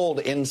taking hold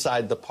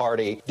inside the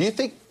party. Do you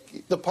think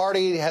the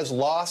party has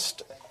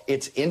lost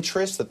its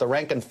interest, that the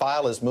rank and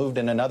file has moved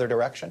in another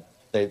direction?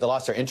 They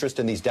lost their interest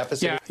in these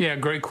deficits? Yeah,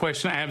 great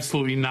question.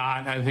 Absolutely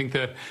not. I think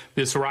that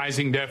this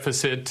rising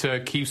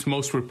deficit keeps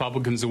most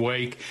Republicans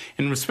awake,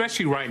 and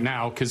especially right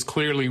now, because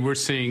clearly we're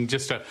seeing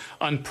just an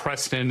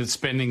unprecedented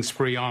spending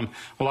spree on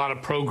a lot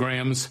of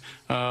programs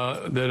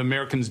that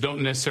Americans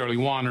don't necessarily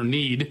want or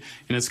need,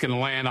 and it's going to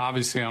land,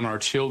 obviously, on our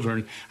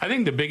children. I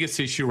think the biggest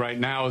issue right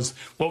now is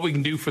what we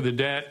can do for the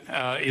debt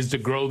is to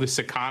grow this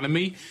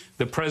economy.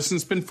 The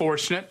president's been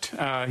fortunate.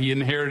 He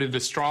inherited a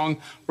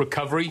strong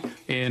recovery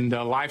and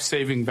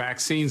life-saving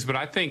vaccines. But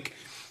I think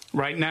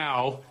right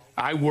now,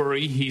 I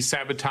worry he's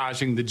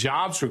sabotaging the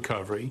jobs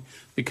recovery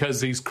because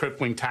of these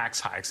crippling tax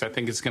hikes. I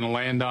think it's going to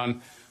land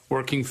on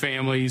working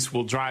families,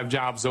 will drive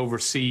jobs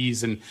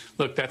overseas. And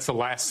look, that's the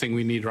last thing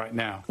we need right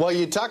now. Well,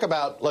 you talk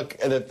about, look,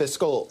 the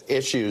fiscal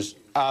issues.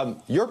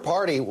 Your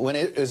party, when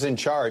it is in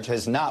charge,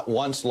 has not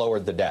once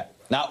lowered the debt,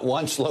 not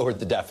once lowered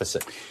the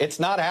deficit. It's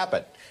not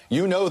happened.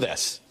 You know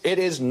this. It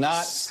is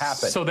not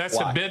happened. So that's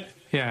Why? a bit,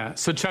 yeah.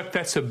 So, Chuck,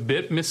 that's a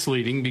bit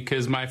misleading,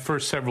 because my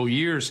first several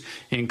years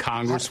in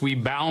Congress, we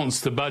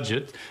balanced the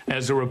budget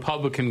as a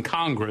Republican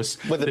Congress.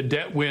 The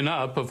debt went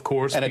up, of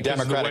course, and because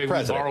a of the way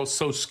president. we borrow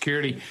Social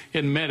Security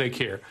and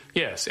Medicare.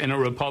 Yes, in a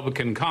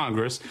Republican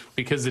Congress,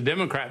 because the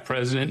Democrat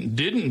president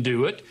didn't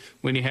do it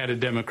when he had a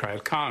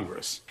Democrat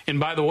Congress. And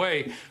by the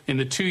way, in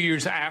the 2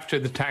 years after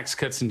the Tax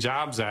Cuts and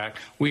Jobs Act,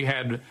 we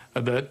had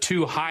the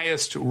two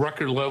highest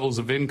record levels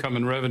of income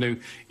and revenue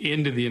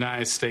into the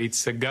United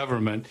States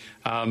government.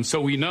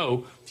 So we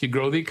know if you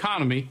grow the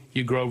economy,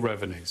 you grow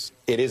revenues.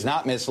 It is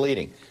not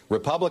misleading.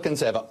 Republicans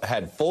have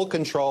had full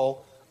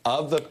control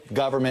of the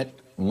government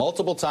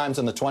multiple times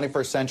in the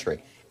 21st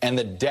century, and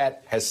the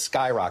debt has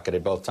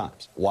skyrocketed both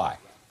times. Why?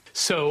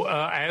 So,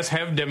 as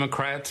have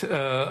Democrat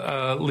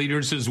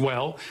leaders as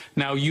well.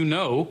 Now, you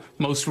know,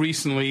 most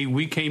recently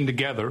we came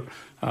together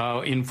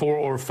in 4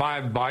 or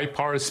 5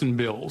 bipartisan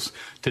bills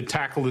to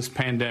tackle this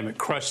pandemic,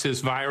 crush this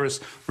virus,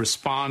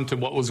 respond to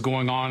what was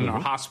going on in our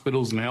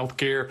hospitals and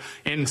healthcare,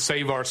 and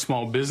save our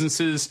small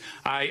businesses.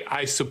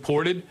 I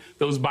supported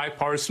those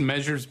bipartisan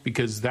measures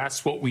because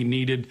that's what we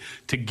needed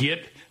to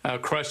get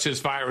crush this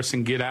virus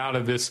and get out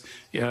of this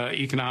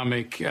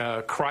economic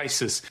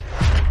crisis.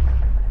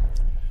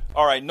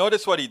 All right,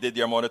 notice what he did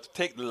there. I'm going to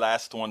take the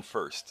last one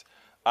first.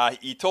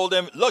 He told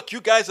them, look, you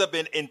guys have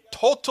been in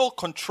total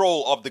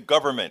control of the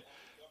government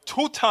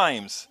 2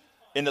 times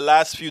in the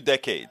last few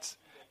decades.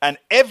 And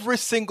every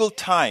single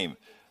time,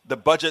 the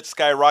budget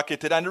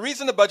skyrocketed. And the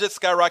reason the budget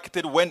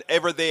skyrocketed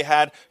whenever they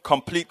had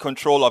complete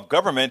control of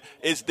government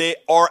is they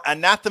are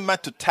anathema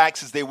to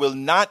taxes. They will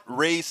not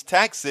raise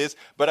taxes,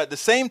 but at the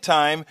same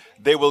time,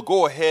 they will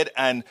go ahead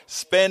and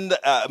spend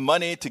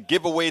money to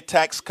give away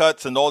tax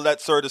cuts and all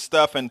that sort of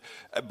stuff.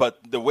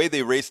 But the way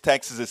they raise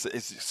taxes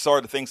is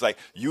sort of things like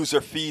user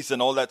fees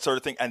and all that sort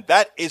of thing. And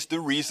that is the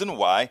reason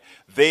why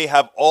they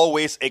have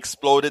always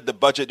exploded the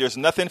budget. There's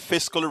nothing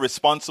fiscally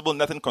responsible,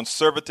 nothing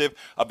conservative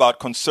about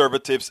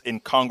conservatives in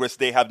Congress.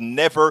 They have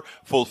never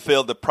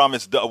fulfilled the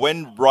promise.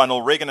 When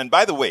Ronald Reagan, and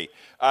by the way,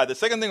 the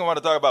second thing I want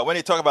to talk about, when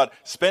they talk about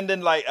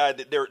spending like,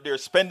 they're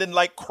spending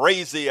like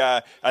crazy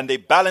and they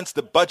balance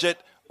the budget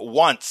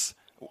once.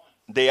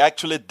 They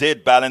actually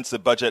did balance the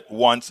budget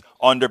once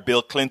under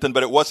Bill Clinton,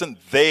 but it wasn't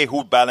they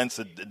who balanced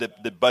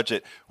the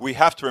budget. We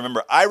have to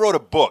remember, I wrote a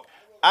book,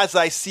 As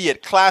I See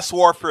It, Class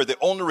Warfare, the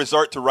Only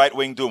Resort to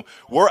Right-Wing Doom,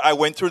 where I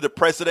went through the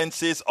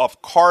presidencies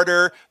of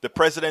Carter, the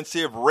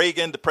presidency of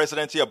Reagan, the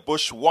presidency of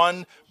Bush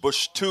 1,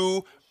 Bush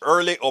 2,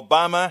 early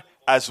Obama,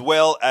 as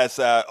well as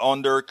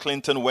under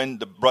Clinton when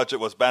the budget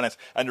was balanced.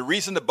 And the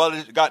reason the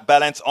budget got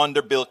balanced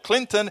under Bill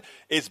Clinton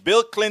is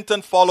Bill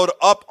Clinton followed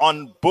up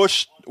on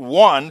Bush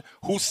 1,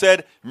 who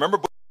said, remember,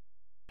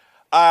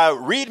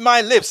 read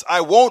my lips,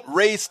 I won't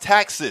raise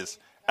taxes.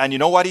 And you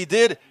know what he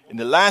did? In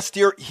the last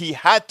year, he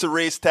had to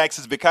raise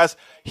taxes because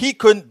he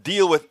couldn't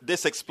deal with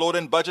this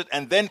exploding budget.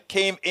 And then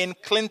came in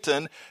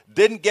Clinton,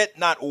 didn't get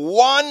not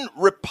one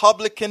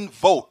Republican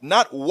vote in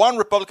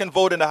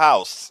the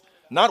House.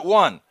 Not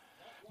one.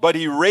 But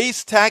he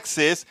raised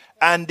taxes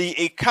and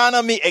the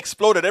economy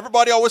exploded.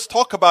 Everybody always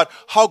talk about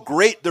how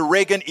great the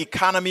Reagan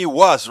economy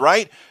was,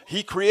 right?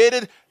 He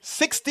created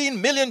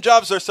 16 million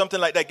jobs or something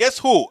like that. Guess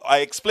who? I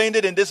explained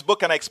it in this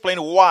book and I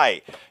explained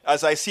why.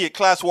 As I see it,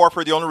 class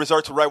warfare, the only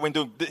resort to right-wing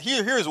doing.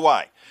 Here's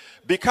why.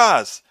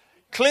 Because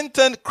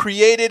Clinton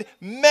created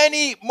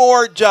many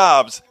more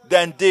jobs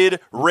than did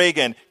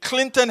Reagan.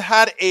 Clinton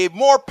had a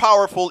more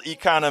powerful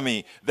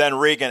economy than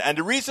Reagan. And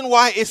the reason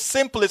why is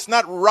simple, it's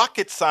not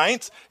rocket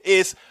science,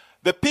 is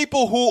the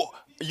people who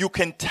you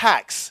can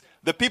tax,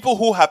 the people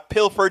who have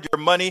pilfered your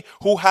money,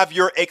 who have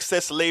your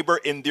excess labor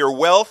in their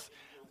wealth,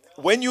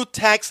 when you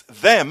tax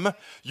them,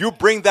 you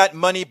bring that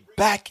money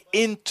back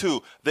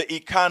into the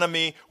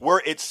economy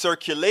where it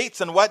circulates.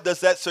 And what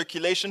does that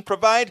circulation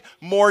provide?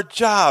 More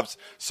jobs.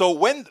 So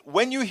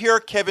when you hear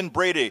Kevin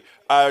Brady,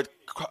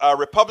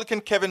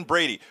 Republican Kevin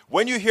Brady,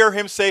 when you hear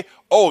him say,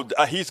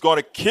 he's going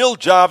to kill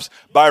jobs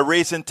by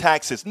raising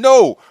taxes.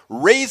 No,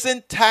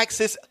 raising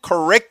taxes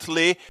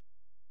correctly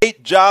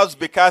jobs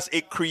because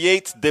it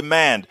creates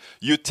demand.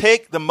 You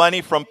take the money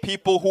from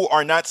people who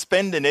are not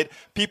spending it,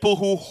 people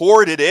who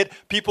hoarded it,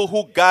 people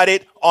who got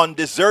it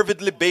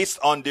undeservedly based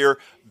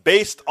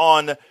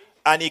on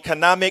an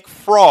economic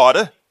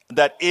fraud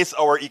that is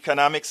our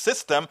economic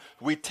system.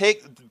 We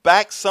take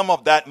back some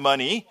of that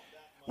money,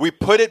 we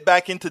put it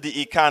back into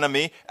the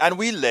economy, and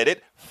we let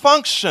it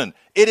function.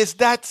 It is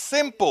that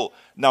simple.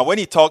 Now, when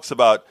he talks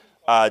about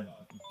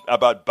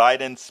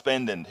Biden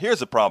spending, here's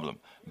the problem.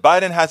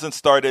 Biden hasn't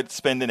started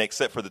spending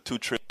except for the $2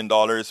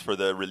 trillion for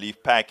the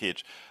relief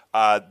package.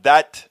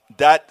 The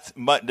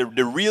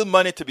real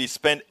money to be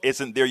spent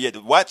isn't there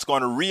yet. What's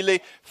going to really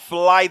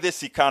fly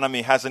this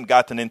economy hasn't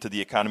gotten into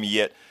the economy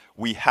yet.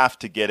 We have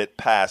to get it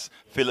passed.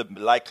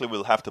 Likely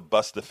we'll have to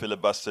bust the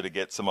filibuster to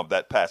get some of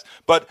that passed.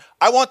 But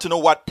I want to know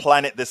what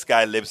planet this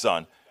guy lives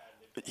on.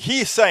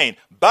 He's saying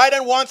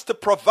Biden wants to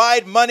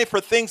provide money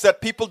for things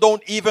that people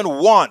don't even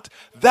want.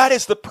 That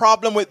is the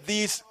problem with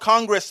these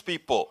Congress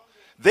people.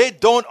 They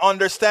don't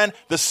understand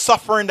the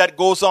suffering that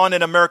goes on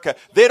in America.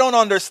 They don't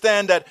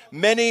understand that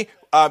many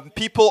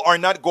people are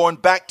not going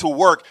back to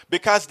work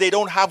because they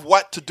don't have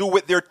what to do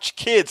with their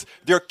kids.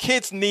 Their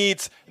kids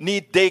need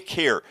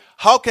daycare.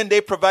 How can they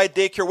provide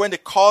daycare when the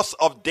cost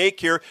of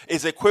daycare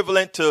is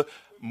equivalent to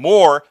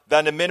more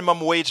than the minimum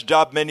wage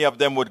job many of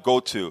them would go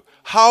to?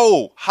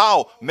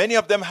 How? Many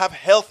of them have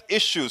health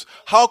issues.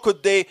 How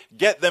could they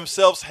get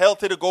themselves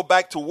healthy to go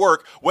back to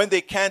work when they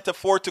can't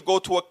afford to go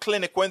to a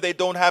clinic, when they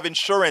don't have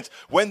insurance,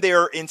 when they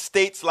are in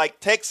states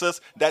like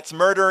Texas that's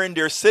murdering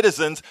their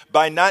citizens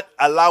by not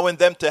allowing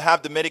them to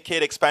have the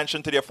Medicaid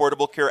expansion to the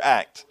Affordable Care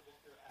Act?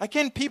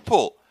 Again,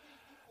 people,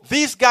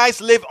 these guys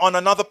live on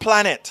another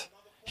planet.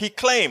 He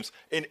claims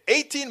in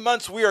 18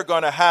 months we are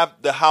going to have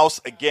the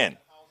House again.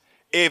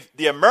 If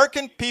the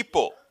American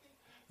people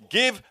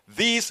give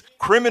these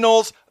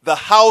criminals the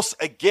House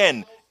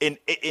again in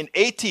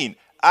 18,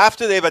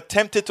 after they've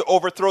attempted to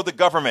overthrow the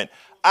government,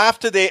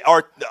 after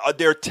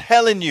they're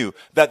telling you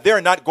that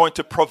they're not going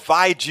to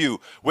provide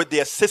you with the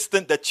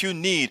assistance that you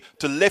need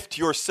to lift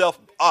yourself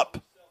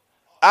up,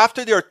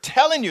 after they're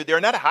telling you, they're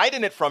not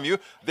hiding it from you,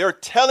 they're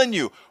telling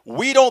you,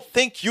 we don't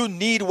think you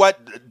need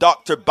what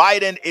Dr.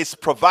 Biden is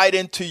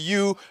providing to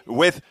you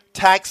with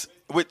tax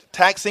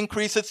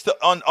increases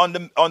on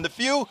the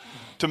few,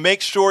 to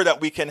make sure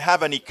that we can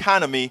have an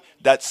economy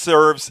that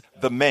serves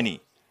the many.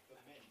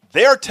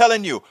 They're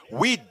telling you,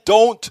 we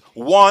don't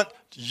want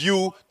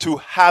you to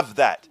have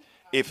that.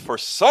 If for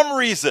some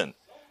reason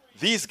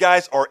these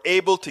guys are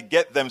able to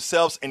get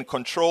themselves in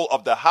control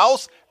of the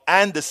House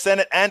and the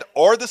Senate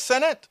or the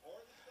Senate,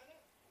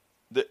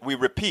 we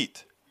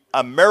repeat,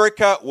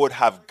 America would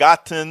have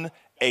gotten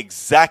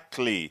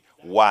exactly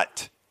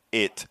what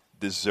it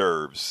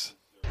deserves.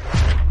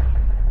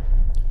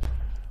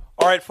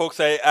 All right, folks,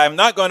 I'm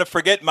not going to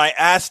forget my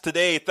ask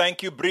today.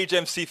 Thank you, Bridge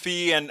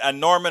MCFE and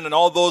Norman and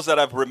all those that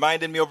have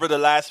reminded me over the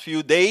last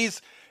few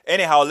days.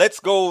 Anyhow, let's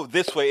go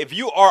this way. If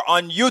you are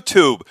on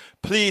YouTube,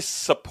 please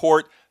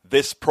support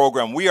this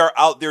program. We are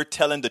out there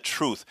telling the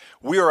truth.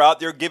 We are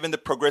out there giving the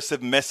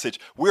progressive message.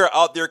 We are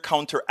out there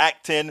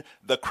counteracting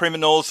the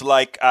criminals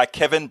like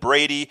Kevin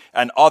Brady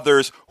and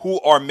others who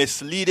are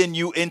misleading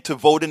you into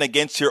voting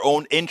against your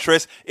own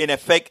interests, in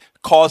effect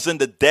causing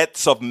the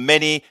deaths of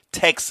many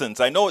Texans.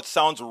 I know it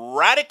sounds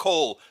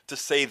radical to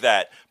say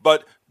that,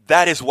 but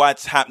That is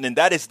what's happening.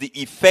 That is the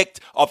effect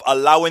of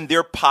allowing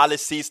their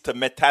policies to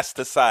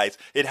metastasize.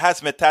 It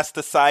has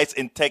metastasized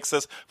in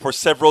Texas for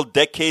several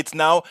decades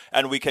now,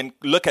 and we can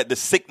look at the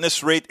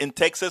sickness rate in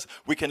Texas.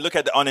 We can look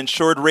at the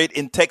uninsured rate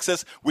in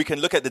Texas. We can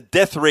look at the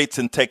death rates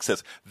in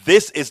Texas.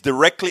 This is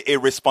directly a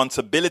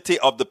responsibility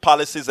of the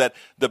policies that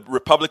the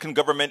Republican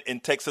government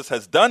in Texas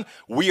has done.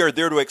 We are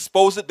there to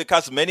expose it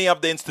because many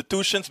of the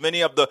institutions,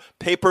 many of the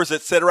papers,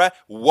 etc.,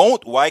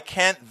 won't. Why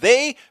can't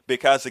they?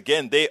 Because,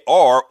 again, they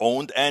are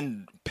owned and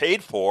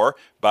paid for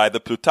by the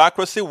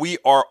plutocracy. We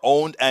are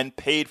owned and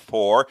paid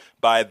for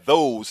by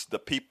those, the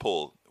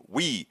people,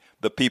 we,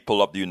 the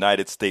people of the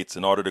United States,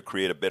 in order to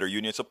create a better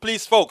union. So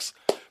please, folks,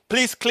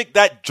 please click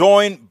that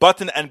join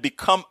button and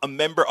become a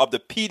member of the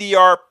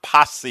PDR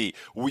Posse.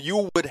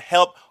 You would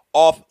help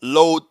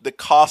offload the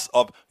cost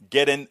of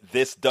getting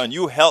this done.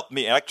 You help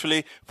me.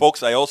 Actually,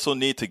 folks, I also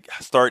need to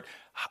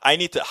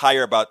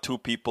hire about 2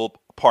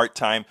 people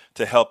part-time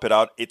to help it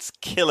out. It's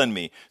killing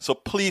me. So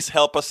please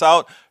help us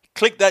out.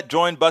 Click that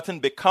join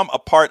button, become a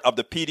part of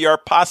the PDR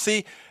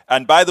Posse.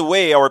 And by the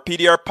way, our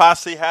PDR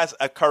Posse has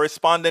a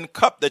corresponding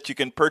cup that you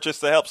can purchase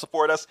to help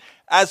support us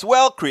as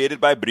well,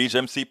 created by Bridge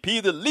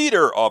MCP, the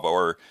leader of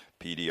our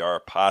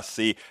PDR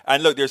Posse.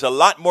 And look, there's a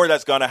lot more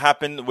that's going to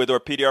happen with our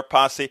PDR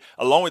Posse,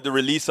 along with the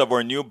release of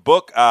our new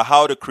book,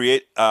 how to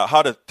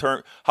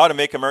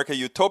make America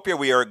Utopia.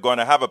 We are going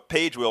to have a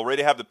page. We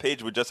already have the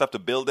page. We just have to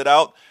build it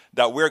out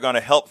that we're going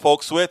to help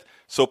folks with.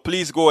 So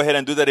please go ahead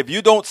and do that. If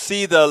you don't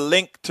see the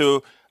link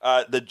to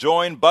the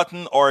join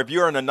button, or if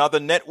you're on another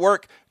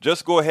network,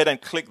 just go ahead and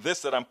click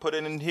this that I'm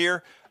putting in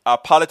here.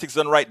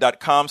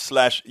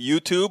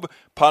 politicsdoneright.com/YouTube,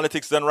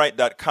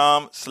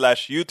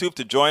 politicsdoneright.com/YouTube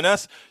to join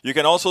us. You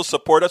can also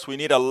support us. We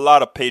need a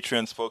lot of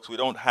patrons, folks. We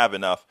don't have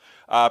enough.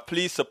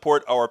 Please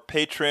support our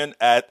Patreon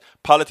at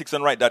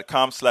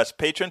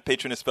politicsdoneright.com/patron.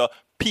 Patron is spelled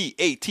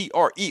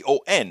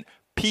Patreon,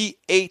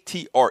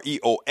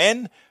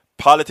 Patreon,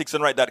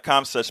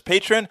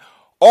 politicsdoneright.com/patron.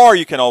 Or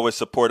you can always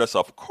support us,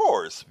 of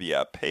course,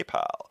 via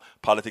PayPal,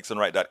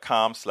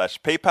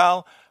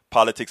 politicsdoneright.com/PayPal,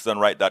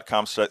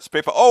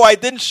 politicsdoneright.com/PayPal. Oh, I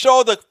didn't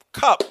show the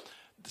cup.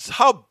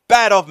 How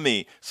bad of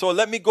me. So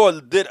let me go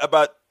did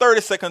about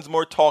 30 seconds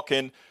more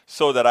talking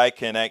so that I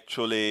can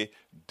actually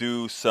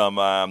do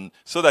some,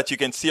 so that you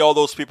can see all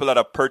those people that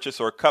have purchased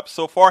our cups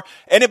so far.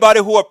 Anybody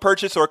who have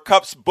purchased our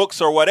cups,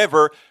 books, or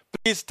whatever,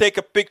 please take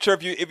a picture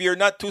of you. If you're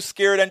not too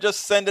scared, and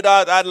just send it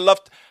out. I'd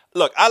love to.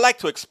 Look, I like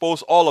to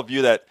expose all of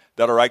you that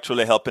are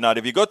actually helping out.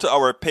 If you go to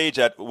our page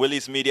at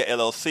Willie's Media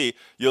LLC,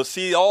 you'll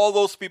see all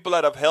those people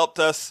that have helped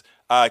us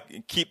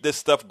keep this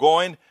stuff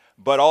going.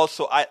 But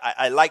also,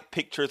 I like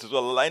pictures as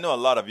well. I know a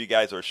lot of you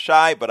guys are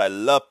shy, but I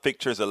love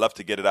pictures. I love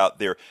to get it out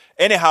there.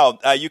 Anyhow,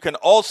 you can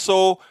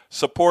also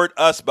support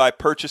us by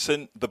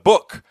purchasing the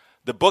book.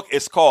 The book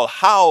is called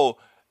How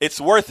It's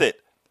Worth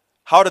It.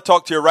 How to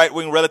talk to your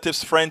right-wing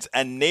relatives, friends,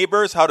 and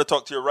neighbors. How to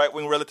talk to your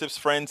right-wing relatives,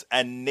 friends,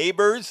 and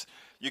neighbors.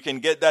 You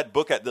can get that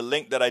book at the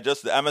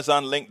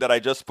Amazon link that I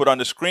just put on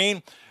the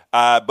screen.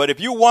 But if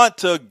you want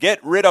to get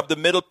rid of the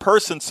middle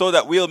person so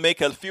that we'll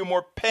make a few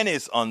more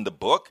pennies on the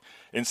book,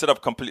 instead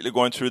of completely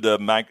going through the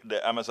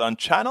Amazon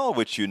channel,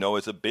 which you know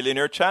is a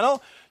billionaire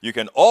channel, you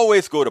can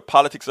always go to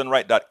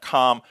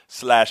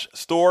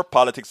politicsdoneright.com/store,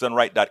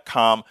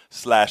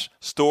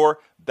 politicsdoneright.com/store.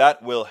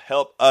 That will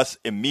help us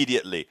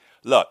immediately.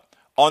 Look,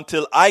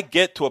 until I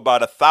get to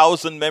about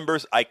 1,000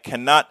 members, I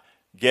cannot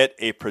get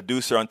a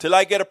producer. Until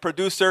I get a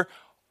producer,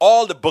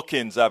 all the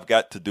bookings I've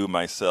got to do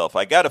myself.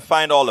 I got to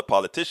find all the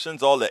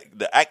politicians, all the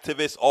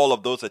activists, all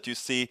of those that you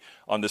see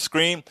on the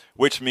screen,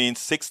 which means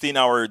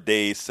 16-hour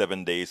days,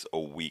 7 days a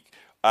week.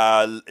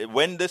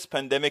 When this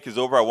pandemic is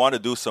over, I want to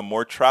do some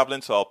more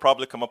traveling, so I'll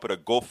probably come up with a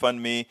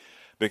GoFundMe,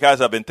 because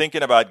I've been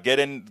thinking about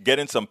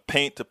getting some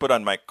paint to put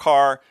on my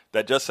car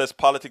that just says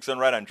Politics Done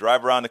Right and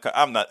drive around the car.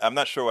 I'm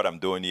not sure what I'm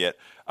doing yet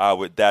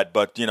with that,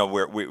 but you know,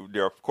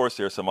 there are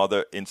some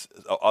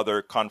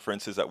other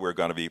conferences that we're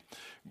going to be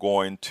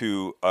going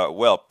to.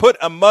 Put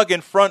a mug in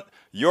front,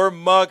 your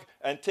mug,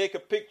 and take a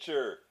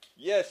picture.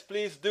 Yes,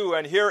 please do.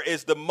 And here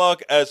is the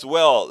mug as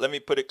well. Let me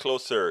put it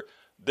closer.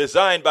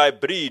 Designed by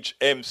Bridge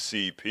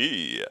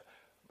MCP.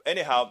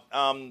 Anyhow,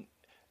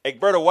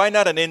 Egberto, why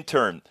not an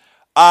intern?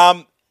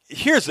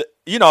 Here's, a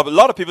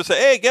lot of people say,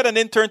 hey, get an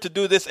intern to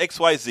do this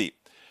XYZ.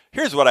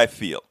 Here's what I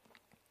feel.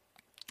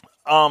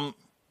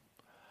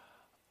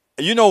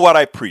 You know what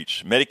I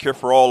preach, Medicare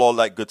for all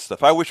that good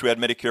stuff. I wish we had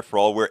Medicare for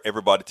all where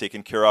everybody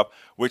taken care of,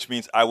 which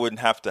means I wouldn't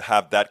have to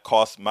have that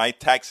cost. My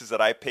taxes that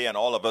I pay and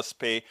all of us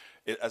pay,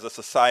 as a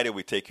society,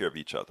 we take care of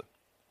each other.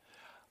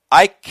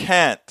 I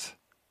can't,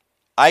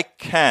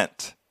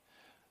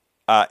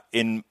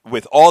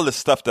 with all the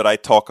stuff that I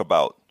talk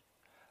about,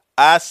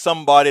 ask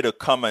somebody to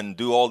come and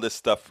do all this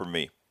stuff for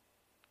me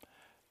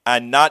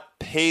and not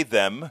pay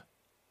them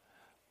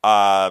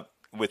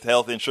with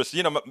health insurance.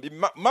 You know,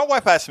 my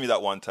wife asked me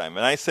that one time,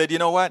 and I said, you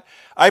know what?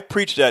 I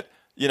preach that,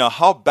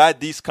 how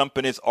bad these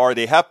companies are.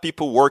 They have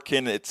people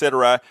working,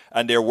 etc.,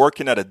 and they're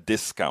working at a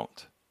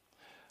discount.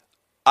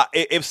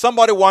 If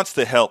somebody wants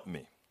to help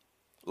me,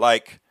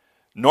 like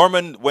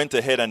Norman went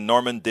ahead and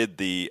Norman did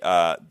the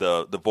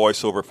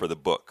voiceover for the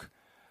book.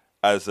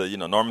 As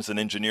Norman's an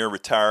engineer,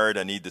 retired,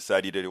 and he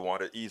decided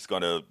that he's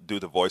going to do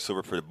the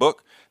voiceover for the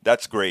book.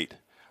 That's great.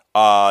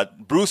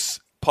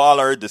 Bruce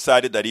Pollard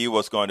decided that he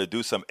was going to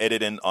do some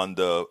editing on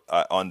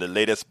the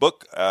latest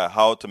book,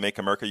 How to Make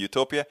America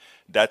Utopia.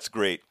 That's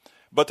great.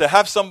 But to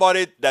have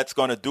somebody that's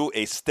going to do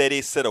a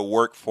steady set of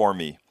work for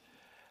me,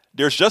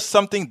 there's just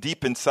something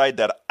deep inside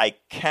that I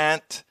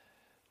can't,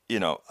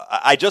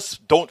 I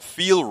just don't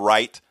feel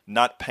right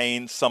not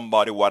paying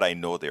somebody what I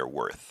know they're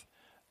worth.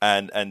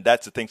 And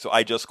that's the thing. So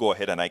I just go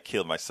ahead and I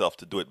kill myself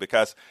to do it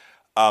because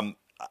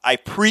I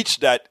preach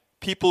that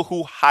people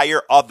who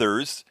hire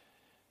others,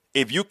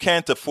 if you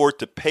can't afford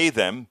to pay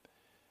them,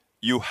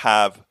 you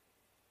have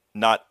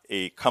not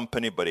a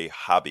company but a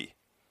hobby.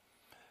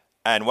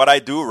 And what I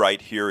do right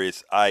here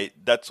is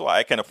that's why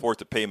I can afford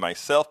to pay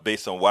myself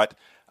based on what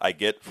I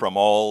get from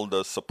all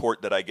the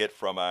support that I get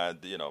from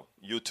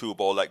YouTube,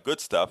 all that good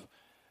stuff.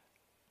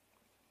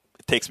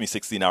 It takes me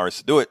 16 hours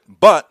to do it.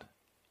 But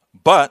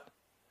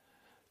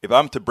if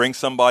I'm to bring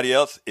somebody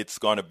else, it's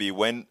going to be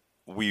when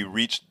we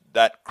reach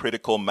that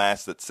critical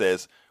mass that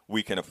says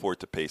we can afford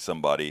to pay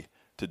somebody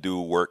to do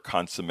work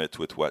consummate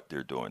with what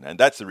they're doing. And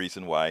that's the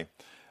reason why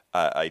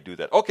I do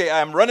that. Okay,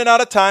 I'm running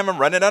out of time.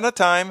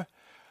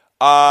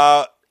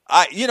 I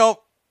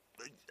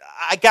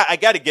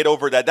got to get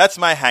over that. That's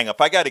my hang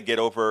up. I got to get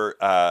over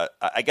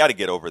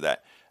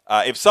that.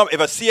 If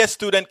a CS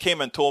student came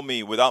and told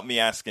me without me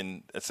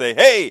asking, say,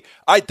 hey,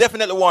 I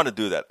definitely want to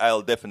do that,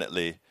 I'll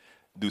definitely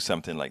do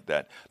something like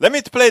that. Let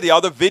me play the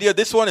other video.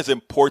 This one is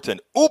important.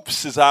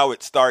 Oops is how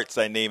it starts.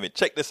 I name it.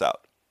 Check this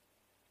out.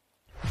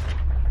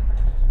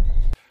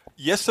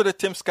 Yesterday,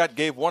 Tim Scott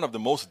gave one of the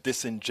most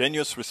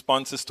disingenuous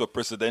responses to a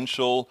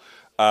presidential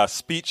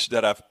speech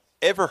that I've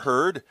ever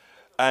heard.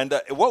 And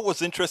what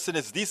was interesting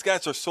is these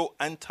guys are so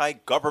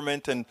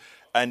anti-government and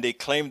they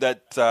claim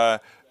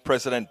that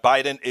President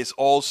Biden is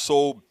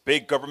also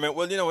big government.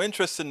 Well,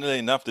 interestingly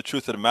enough, the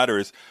truth of the matter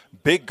is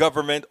big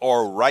government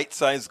or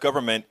right-sized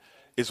government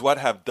is what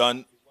have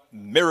done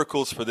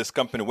miracles for this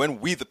company when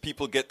we, the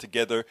people, get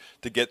together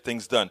to get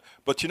things done.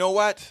 But you know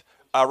what?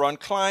 Ron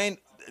Klein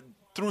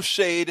threw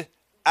shade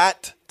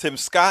at Tim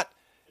Scott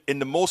in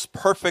the most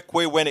perfect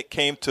way when it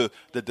came to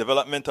the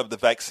development of the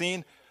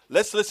vaccine.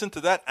 Let's listen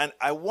to that, and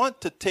I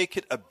want to take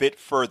it a bit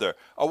further.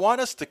 I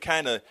want us to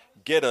kind of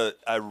get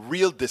a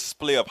real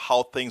display of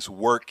how things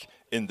work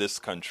in this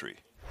country.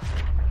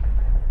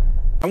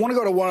 I want to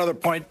go to one other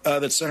point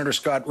that Senator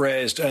Scott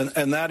raised,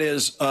 and that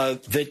is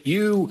that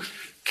you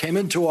came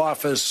into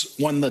office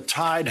when the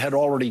tide had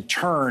already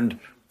turned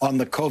on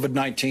the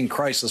COVID-19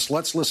 crisis.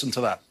 Let's listen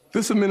to that.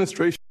 This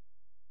administration,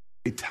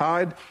 a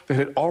tide that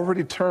had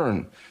already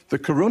turned. The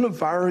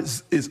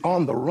coronavirus is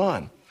on the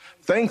run.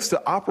 Thanks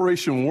to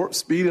Operation Warp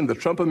Speed and the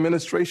Trump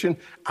administration,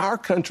 our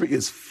country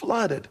is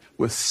flooded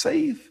with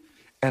safe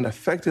and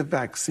effective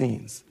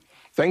vaccines.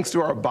 Thanks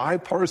to our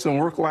bipartisan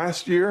work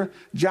last year,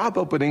 job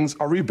openings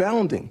are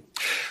rebounding.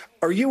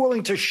 Are you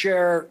willing to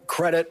share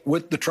credit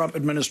with the Trump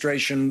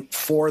administration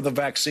for the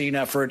vaccine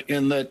effort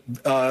in that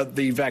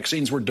the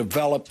vaccines were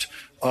developed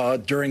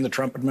during the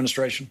Trump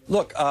administration?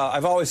 Look,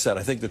 I've always said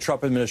I think the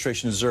Trump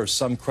administration deserves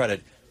some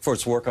credit for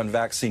its work on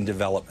vaccine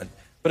development.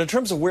 But in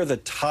terms of where the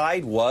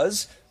tide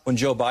was when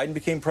Joe Biden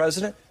became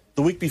president,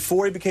 the week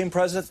before he became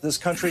president, this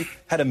country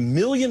had 1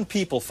 million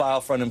people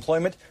file for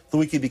unemployment. The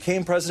week he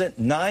became president,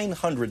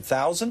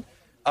 900,000.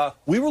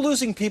 We were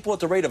losing people at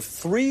the rate of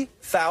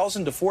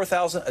 3,000 to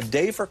 4,000 a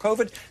day for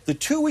COVID. The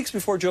 2 weeks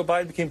before Joe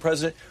Biden became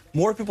president,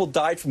 more people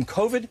died from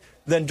COVID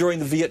than during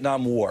the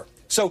Vietnam War.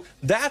 So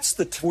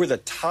that's where the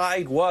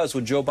tide was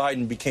when Joe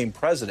Biden became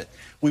president.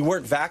 We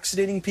weren't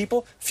vaccinating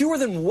people. Fewer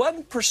than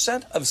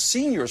 1% of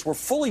seniors were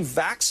fully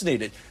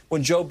vaccinated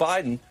when Joe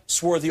Biden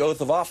swore the oath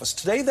of office.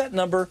 Today, that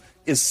number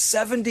is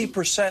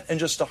 70% in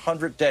just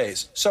 100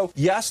 days. So,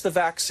 yes, the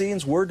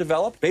vaccines were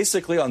developed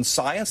basically on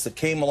science that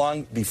came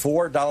along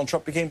before Donald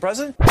Trump became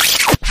president.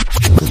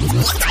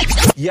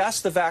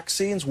 Yes, the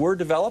vaccines were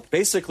developed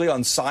basically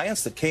on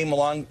science that came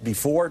along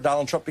before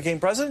Donald Trump became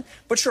president.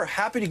 But sure,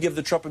 happy to give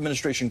the Trump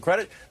administration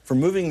credit for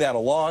moving that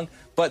along.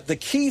 But the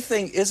key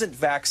thing isn't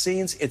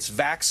vaccines, it's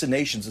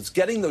vaccinations. It's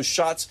getting those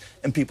shots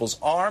in people's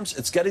arms.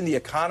 It's getting the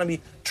economy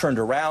turned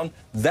around.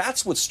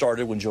 That's what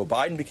started when Joe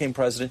Biden became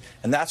president.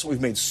 And that's what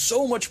we've made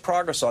so much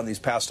progress on these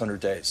past 100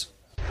 days.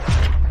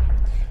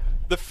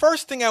 The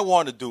first thing I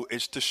want to do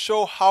is to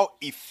show how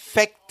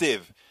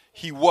effective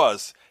he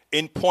was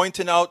in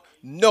pointing out,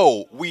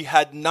 no, we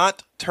had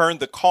not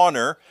turned the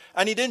corner.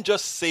 And he didn't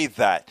just say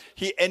that.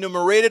 He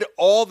enumerated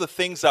all the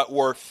things that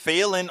were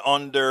failing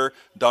under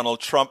Donald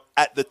Trump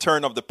at the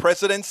turn of the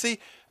presidency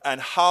and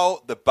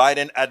how the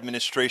Biden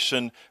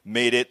administration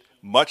made it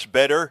much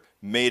better,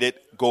 made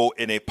it go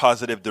in a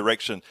positive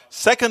direction.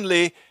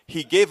 Secondly,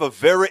 he gave a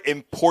very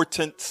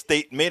important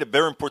made a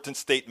very important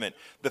statement.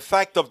 The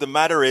fact of the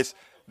matter is,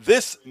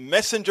 this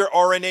messenger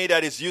RNA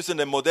that is using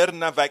the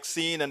Moderna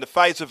vaccine and the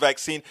Pfizer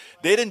vaccine,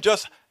 they didn't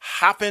just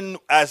happen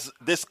as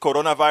this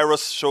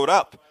coronavirus showed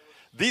up.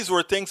 These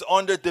were things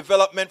under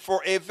development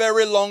for a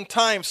very long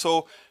time.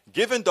 So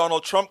giving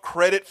Donald Trump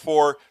credit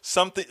for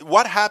something,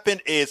 what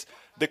happened is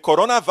the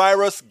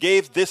coronavirus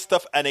gave this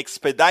stuff an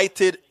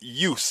expedited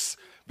use,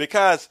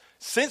 because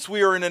since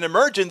we are in an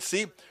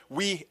emergency,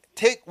 we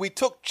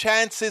took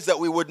chances that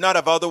we would not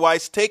have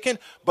otherwise taken,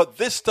 but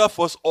this stuff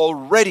was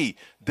already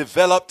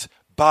developed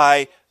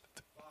by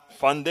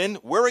funding,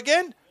 where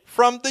again?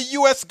 From the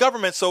U.S.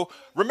 government. So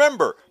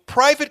remember,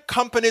 private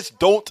companies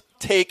don't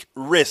take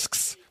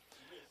risks.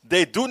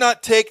 They do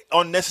not take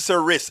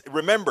unnecessary risks.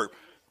 Remember,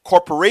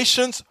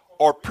 corporations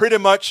are pretty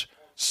much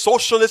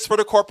socialists for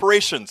the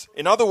corporations.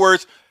 In other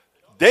words,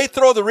 they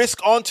throw the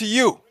risk onto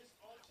you.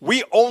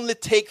 We only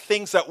take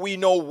things that we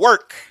know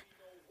work.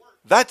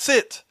 That's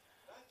it.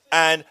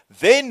 And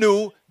they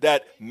knew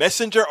that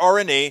messenger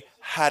RNA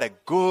had a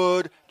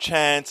good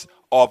chance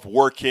of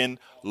working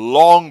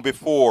long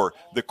before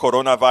the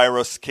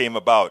coronavirus came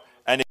about.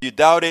 And if you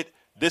doubt it,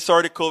 this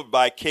article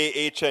by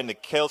KH and the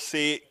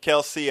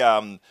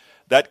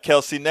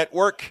Kelsey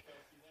Network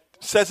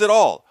says it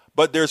all.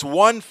 But there's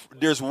one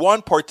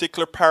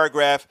particular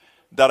paragraph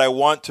that I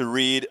want to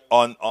read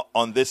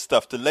on this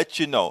stuff to let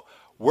you know.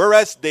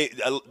 Whereas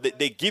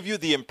they give you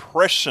the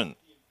impression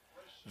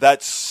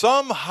that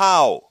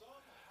somehow,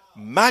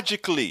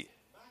 magically,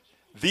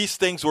 these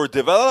things were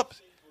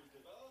developed,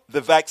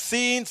 the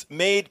vaccines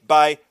made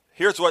by,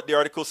 here's what the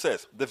article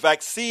says, the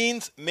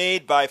vaccines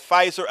made by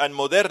Pfizer and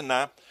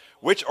Moderna,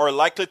 which are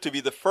likely to be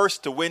the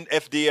first to win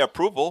FDA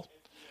approval,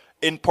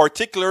 in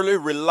particularly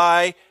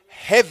rely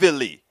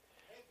heavily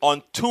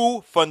on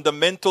two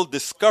fundamental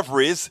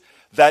discoveries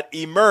that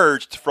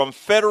emerged from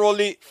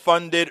federally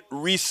funded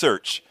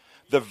research: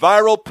 the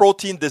viral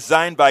protein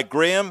designed by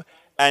Graham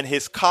and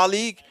his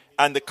colleague,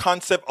 and the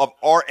concept of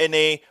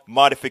RNA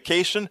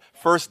modification,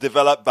 first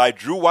developed by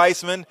Drew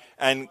Weissman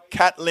and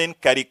Kathleen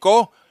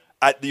Carico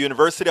at the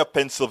University of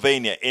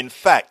Pennsylvania. In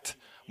fact,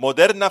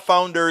 Moderna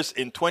founders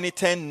in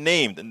 2010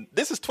 named, and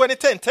this is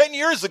 2010, 10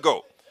 years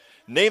ago,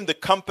 named the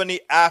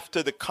company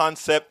after the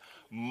concept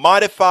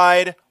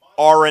modified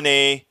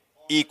RNA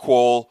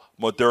equal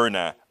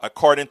Moderna,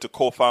 according to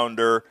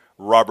co-founder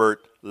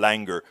Robert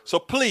Langer. So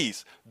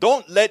please,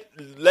 don't let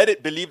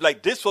it believe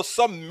like this was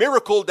some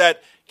miracle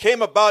that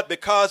came about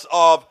because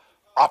of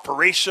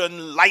Operation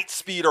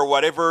Lightspeed or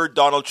whatever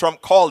Donald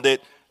Trump called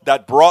it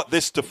that brought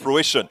this to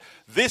fruition.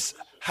 This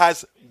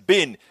has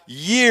been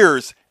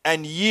years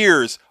and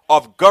years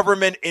of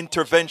government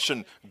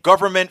intervention,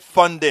 government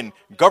funding,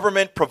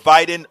 government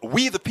providing,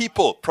 we the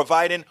people,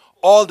 providing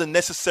all the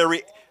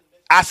necessary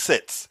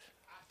assets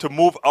to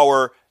move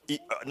our,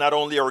 not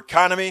only our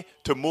economy,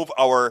 to move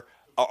our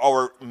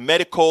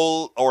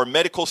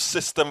medical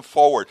system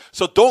forward.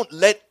 So don't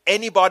let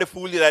anybody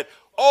fool you that,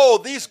 oh,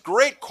 these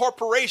great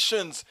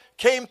corporations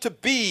came to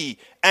be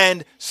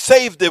and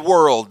saved the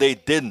world. They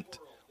didn't.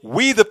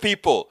 We the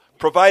people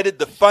provided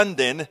the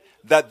funding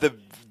that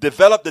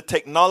developed the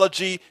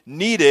technology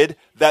needed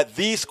that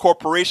these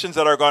corporations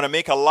that are going to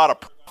make a lot of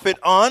profit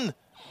on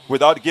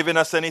without giving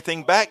us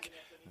anything back,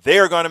 they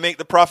are going to make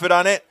the profit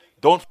on it.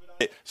 Don't forget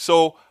it.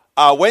 So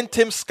when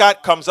Tim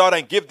Scott comes out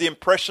and give the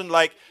impression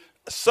like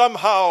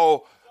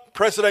somehow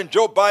President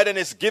Joe Biden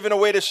is giving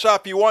away the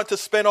shop, you want to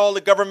spend all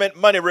the government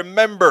money,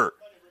 remember,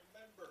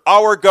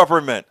 our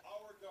government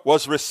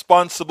was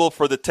responsible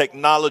for the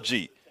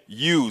technology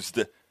used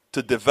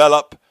to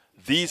develop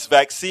these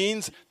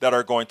vaccines that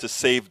are going to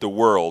save the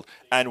world.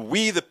 And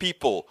we the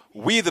people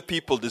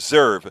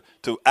deserve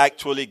to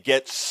actually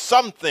get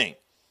something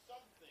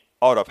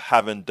out of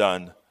having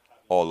done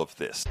all of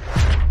this.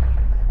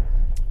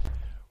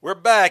 We're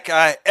back.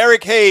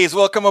 Eric Hayes,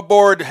 welcome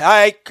aboard.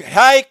 Hi,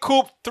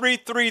 Coop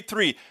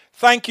 333.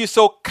 Thank you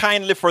so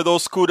kindly for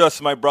those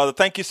kudos, my brother.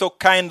 Thank you so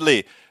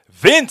kindly.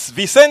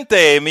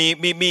 Vicente,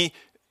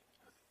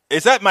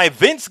 is that my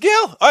Vince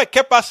Gill? Ay,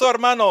 ¿qué pasó,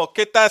 hermano?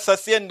 ¿Qué estás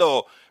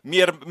haciendo?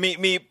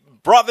 Mi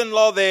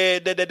brother-in-law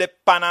de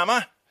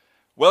Panama.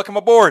 Welcome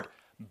aboard.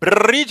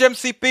 Bridge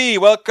MCP,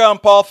 welcome.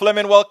 Paul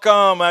Fleming,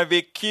 welcome.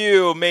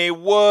 IVQ, May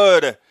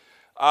Wood.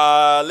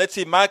 Let's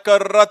see, Micah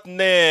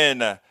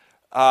Rutnin.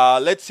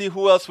 Let's see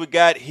who else we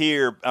got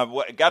here.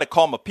 Got to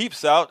call my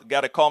peeps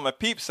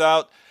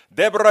out.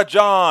 Deborah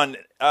John.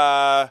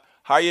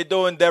 How you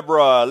doing,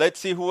 Deborah? Let's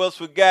see who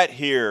else we got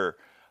here.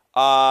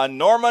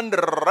 Norman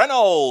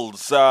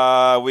Reynolds.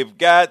 We've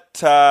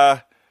got...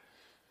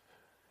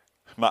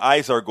 my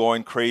eyes are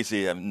going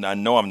crazy. I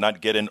know I'm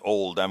not getting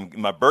old.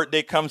 My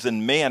birthday comes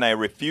in May, and I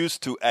refuse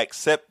to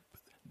accept.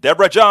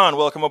 Deborah John,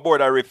 welcome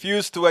aboard. I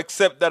refuse to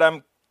accept that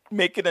I'm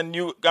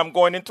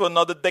going into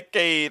another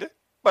decade.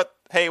 But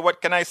hey,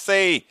 what can I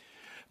say?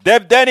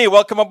 Deb Denny,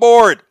 welcome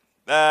aboard.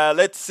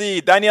 Let's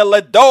see. Daniel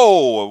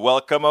Ledo,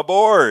 welcome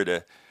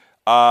aboard.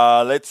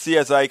 Let's see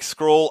as I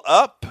scroll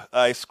up.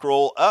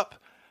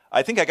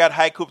 I think I got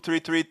Haikoop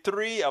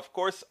 333. Of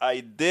course I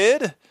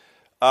did.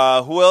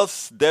 Who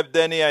else? Deb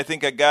Denny, I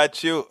think I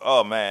got you.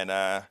 Oh,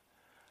 man.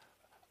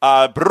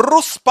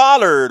 Bruce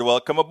Pollard,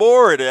 welcome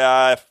aboard.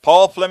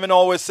 Paul Fleming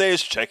always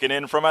says, checking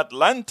in from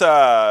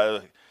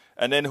Atlanta.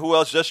 And then who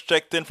else just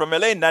checked in from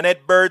LA?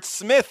 Nanette Bird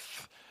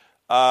Smith.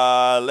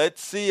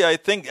 Let's see. I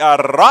think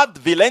Rod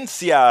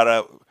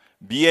Valencia,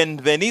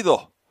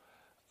 bienvenido.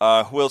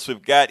 Who else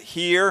we've got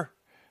here?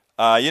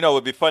 It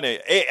would be funny.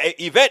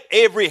 Yvette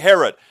Avery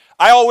Herod.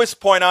 I always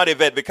point out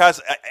Yvette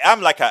because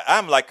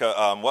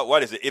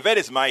what is it? Yvette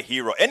is my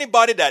hero.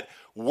 Anybody that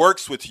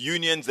works with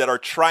unions that are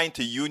trying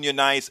to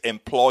unionize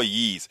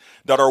employees,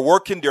 that are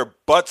working their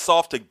butts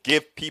off to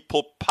give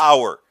people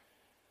power,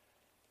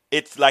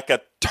 it's like a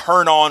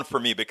turn on for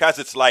me because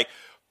it's like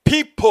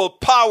people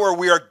power.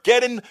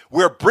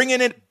 We're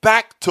bringing it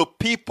back to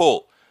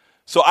people.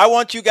 So I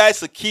want you guys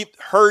to keep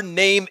her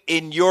name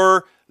in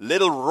your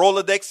little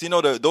Rolodex.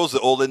 Those are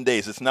the olden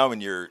days. It's now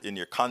in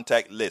your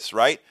contact list,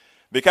 right?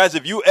 Because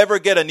if you ever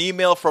get an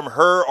email from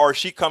her or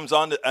she comes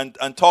on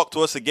and talk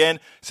to us again,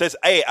 says,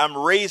 hey, I'm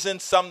raising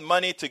some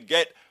money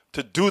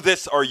to do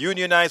this or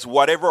unionize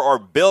whatever or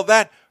build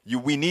that,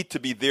 we need to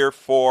be there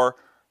for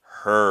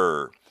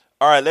her.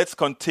 All right, let's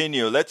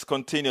continue. Let's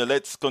continue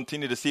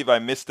to see if I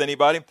missed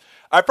anybody.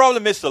 I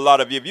probably missed a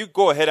lot of you. If you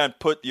go ahead and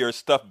put your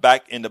stuff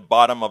back in the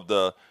bottom of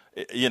the,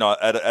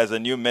 as a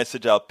new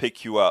message, I'll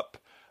pick you up.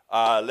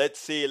 Let's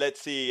see.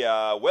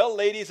 Well,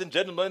 ladies and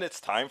gentlemen, it's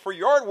time for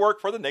yard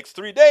work for the next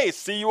 3 days.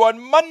 See you on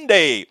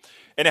Monday.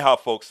 Anyhow,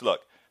 folks,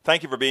 look,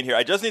 thank you for being here.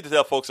 I just need to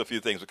tell folks a few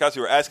things because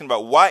you were asking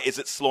about why is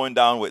it slowing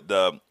down with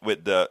the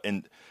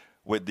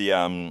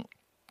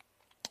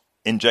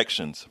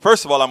injections.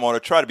 First of all, I'm going to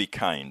try to be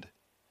kind.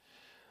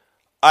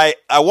 I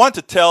want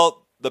to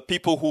tell the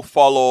people who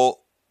follow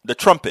the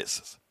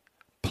Trumpists,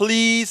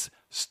 please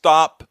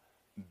stop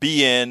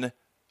being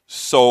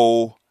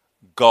so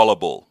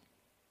gullible.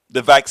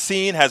 The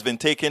vaccine has been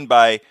taken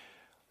by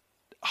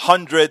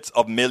hundreds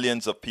of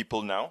millions of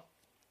people now.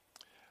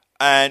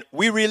 And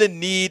we really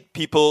need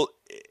people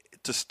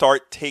to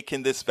start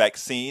taking this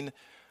vaccine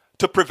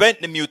to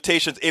prevent the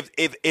mutations. If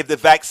the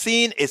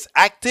vaccine is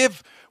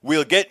active,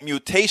 we'll get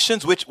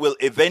mutations which will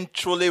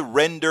eventually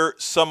render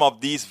some of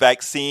these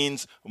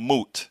vaccines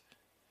moot.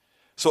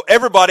 So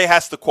everybody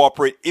has to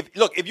cooperate.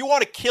 If you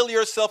want to kill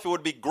yourself, it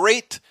would be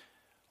great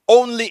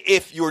only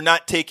if you're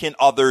not taking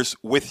others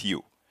with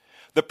you.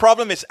 The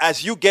problem is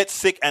as you get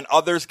sick and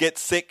others get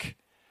sick,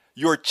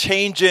 you're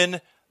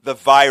changing the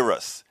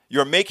virus.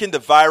 You're making the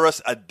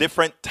virus a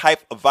different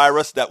type of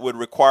virus that would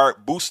require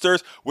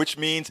boosters, which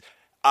means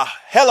a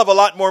hell of a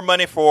lot more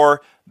money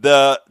for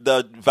the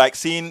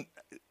vaccine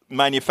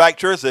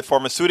manufacturers, the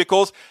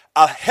pharmaceuticals,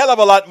 a hell of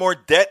a lot more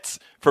debts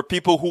for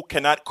people who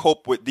cannot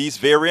cope with these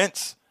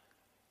variants.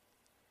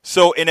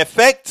 So in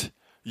effect,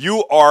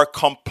 you are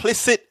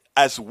complicit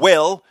as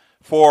well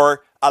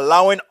for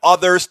allowing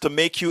others to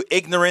make you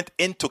ignorant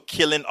into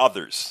killing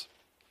others.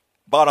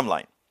 Bottom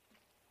line.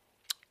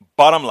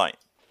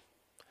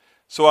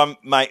 So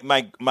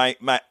my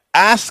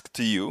ask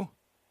to you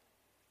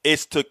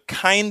is to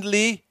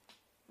kindly,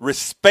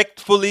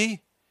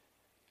 respectfully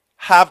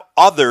have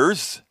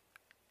others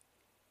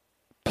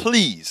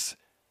please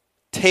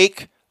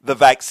take the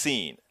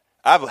vaccine.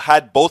 I've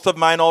had both of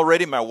mine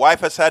already. My wife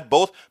has had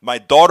both. My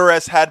daughter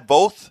has had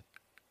both.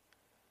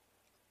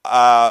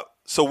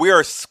 So we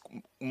are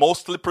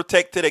mostly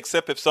protected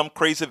except if some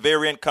crazy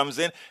variant comes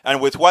in.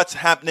 And with what's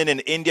happening in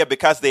India,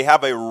 because they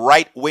have a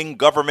right-wing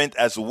government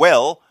as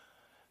well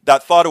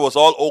that thought it was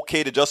all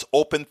okay to just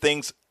open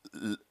things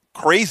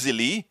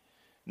crazily,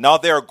 now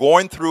they're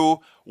going through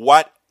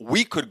what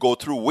we could go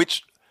through,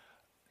 which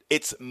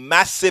it's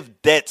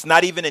massive debts.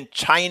 Not even in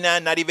China,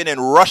 not even in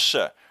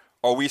Russia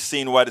are we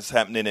seeing what is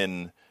happening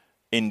in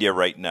India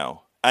right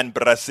now, and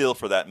Brazil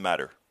for that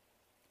matter.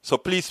 So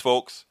please,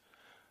 folks,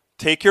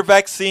 take your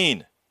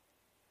vaccine.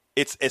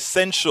 It's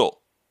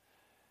essential.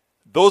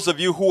 Those of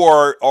you who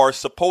are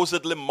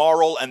supposedly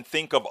moral and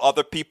think of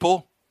other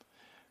people,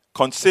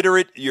 consider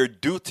it your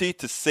duty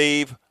to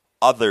save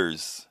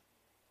others.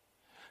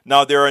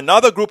 Now, there are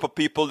another group of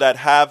people that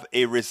have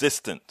a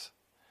resistance.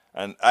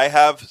 And I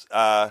have,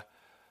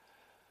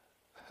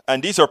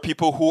 and these are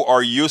people who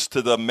are used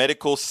to the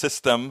medical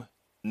system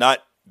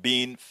not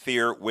being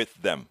fair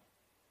with them.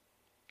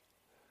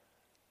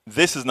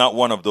 This is not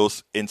one of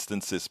those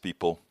instances,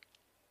 people.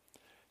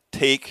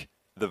 Take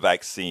the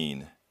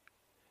vaccine.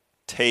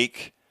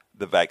 Take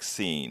the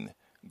vaccine.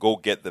 Go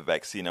get the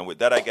vaccine. And with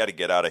that, I got to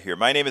get out of here.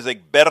 My name is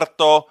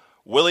Egberto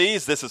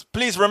Willies.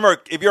 Please remember,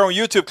 if you're on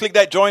YouTube, click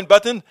that join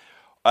button.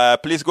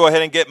 Please go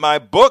ahead and get my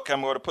book.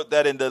 I'm going to put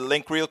that in the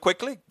link real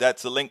quickly.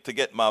 That's the link to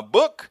get my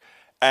book.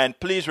 And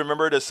please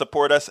remember to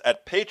support us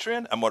at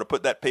Patreon. I'm going to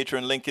put that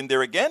Patreon link in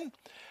there again.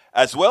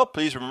 As well,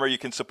 please remember you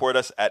can support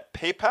us at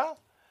PayPal.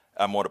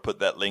 I'm going to put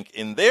that link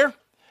in there.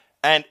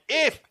 And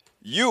if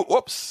you,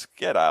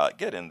 get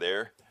in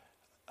there.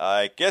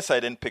 I guess I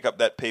didn't pick up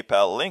that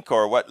PayPal link,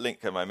 or what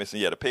link am I missing?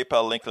 Yeah, the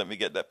PayPal link. Let me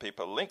get that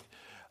PayPal link.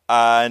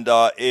 And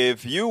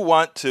if you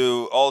want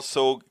to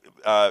also,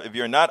 if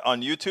you're not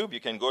on YouTube,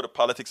 you can go to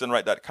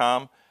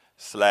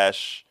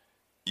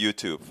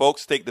politicsdoneright.com/YouTube.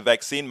 Folks, take the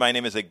vaccine. My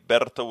name is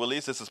Egberto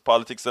Willies. This is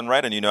Politics Done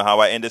Right, and you know how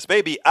I end this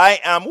baby. I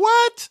am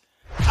what?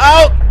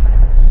 Out!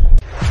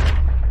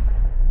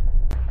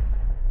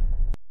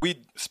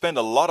 We spend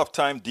a lot of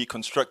time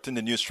deconstructing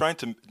the news, trying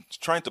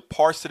to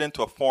parse it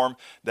into a form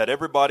that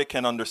everybody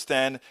can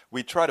understand.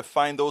 We try to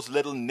find those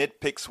little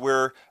nitpicks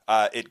where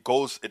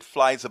it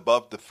flies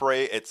above the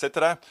fray,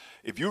 etc.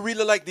 If you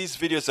really like these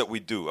videos that we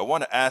do, I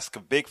want to ask a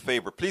big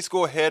favor. Please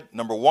go ahead,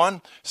 number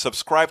 1,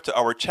 subscribe to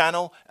our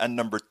channel, and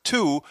number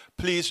 2,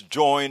 please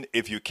join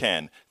if you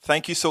can.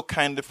 Thank you so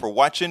kindly for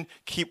watching.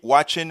 Keep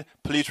watching.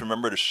 Please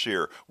remember to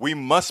share. We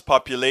must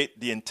populate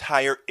the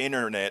entire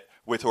internet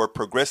with our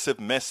progressive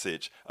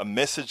message, a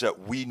message that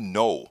we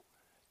know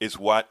is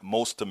what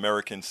most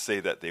Americans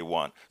say that they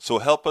want. So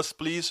help us,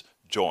 please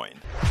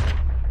join.